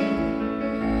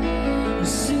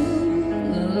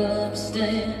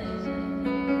 Upstairs.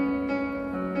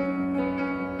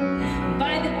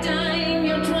 By the time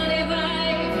you're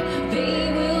 25,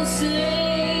 they will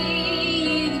say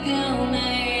you've gone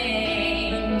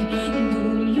and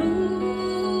ballooned.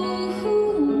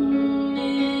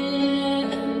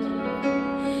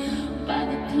 By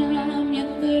the time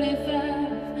you're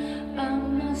 35, I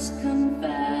must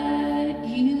confide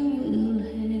you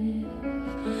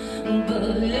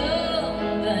will have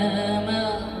blown them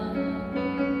up.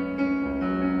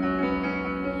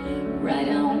 Right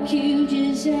on cue,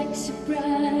 just act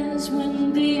surprised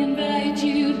when they invite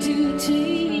you to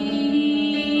take.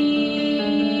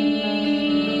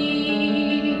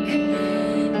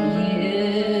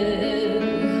 Yeah,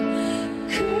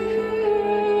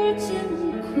 curtain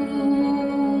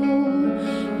call,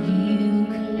 you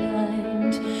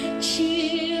climbed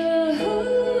China's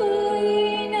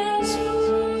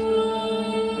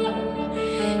wall.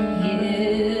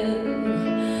 Yeah,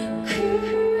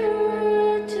 curtain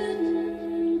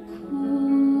call.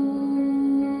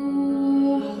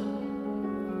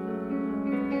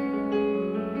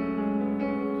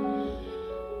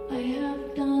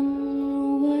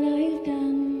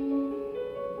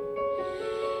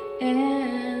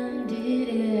 and it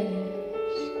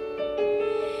is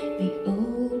the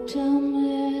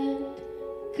ultimate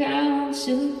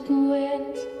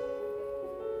consequence.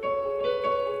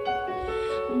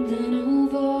 Then a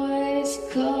voice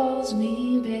calls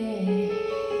me back.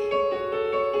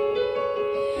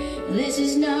 This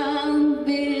is not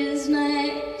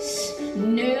business,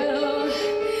 no,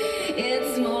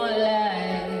 it's more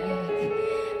like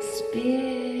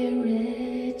spiritual.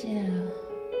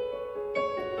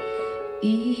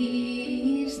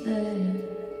 Is that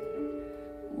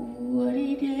what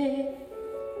he did?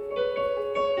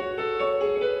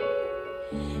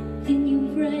 Then you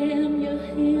ram your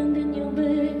hand in your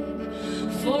bag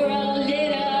for a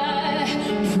little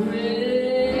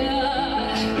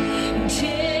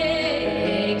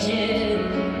protection.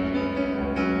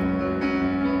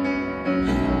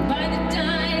 By the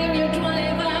time you're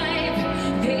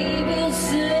 25, they will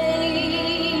say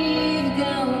you've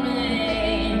gone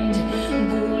and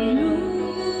balloonist.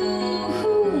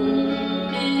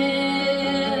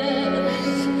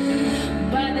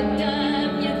 By the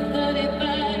time you're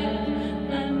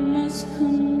 35, I must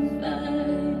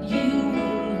confide you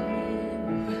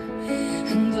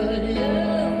but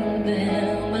love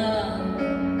them up.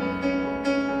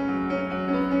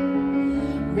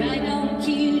 Right on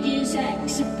cue, just act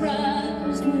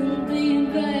surprised when they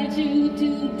invite you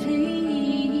to take.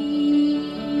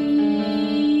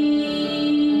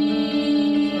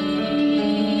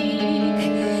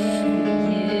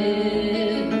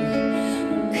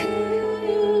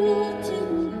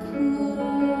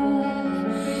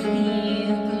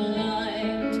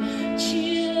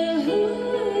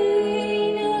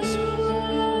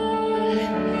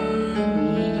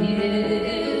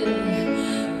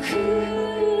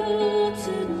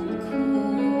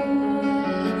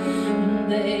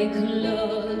 They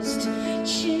closed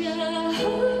China's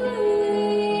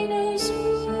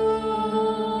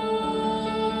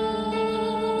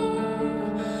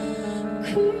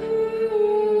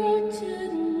curtain call.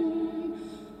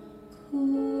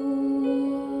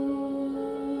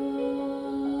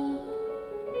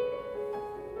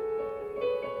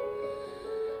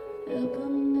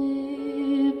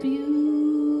 Ebony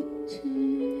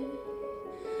beauty,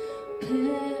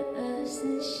 past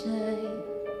the shade.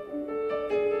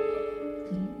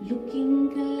 Looking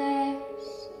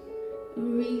glass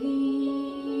reflect.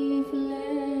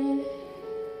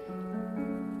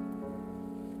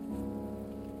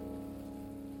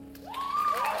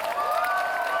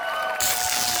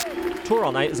 Tour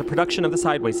All Night is a production of the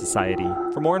Sideways Society.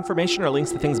 For more information or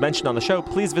links to things mentioned on the show,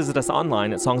 please visit us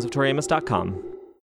online at songsoftoriamus.com.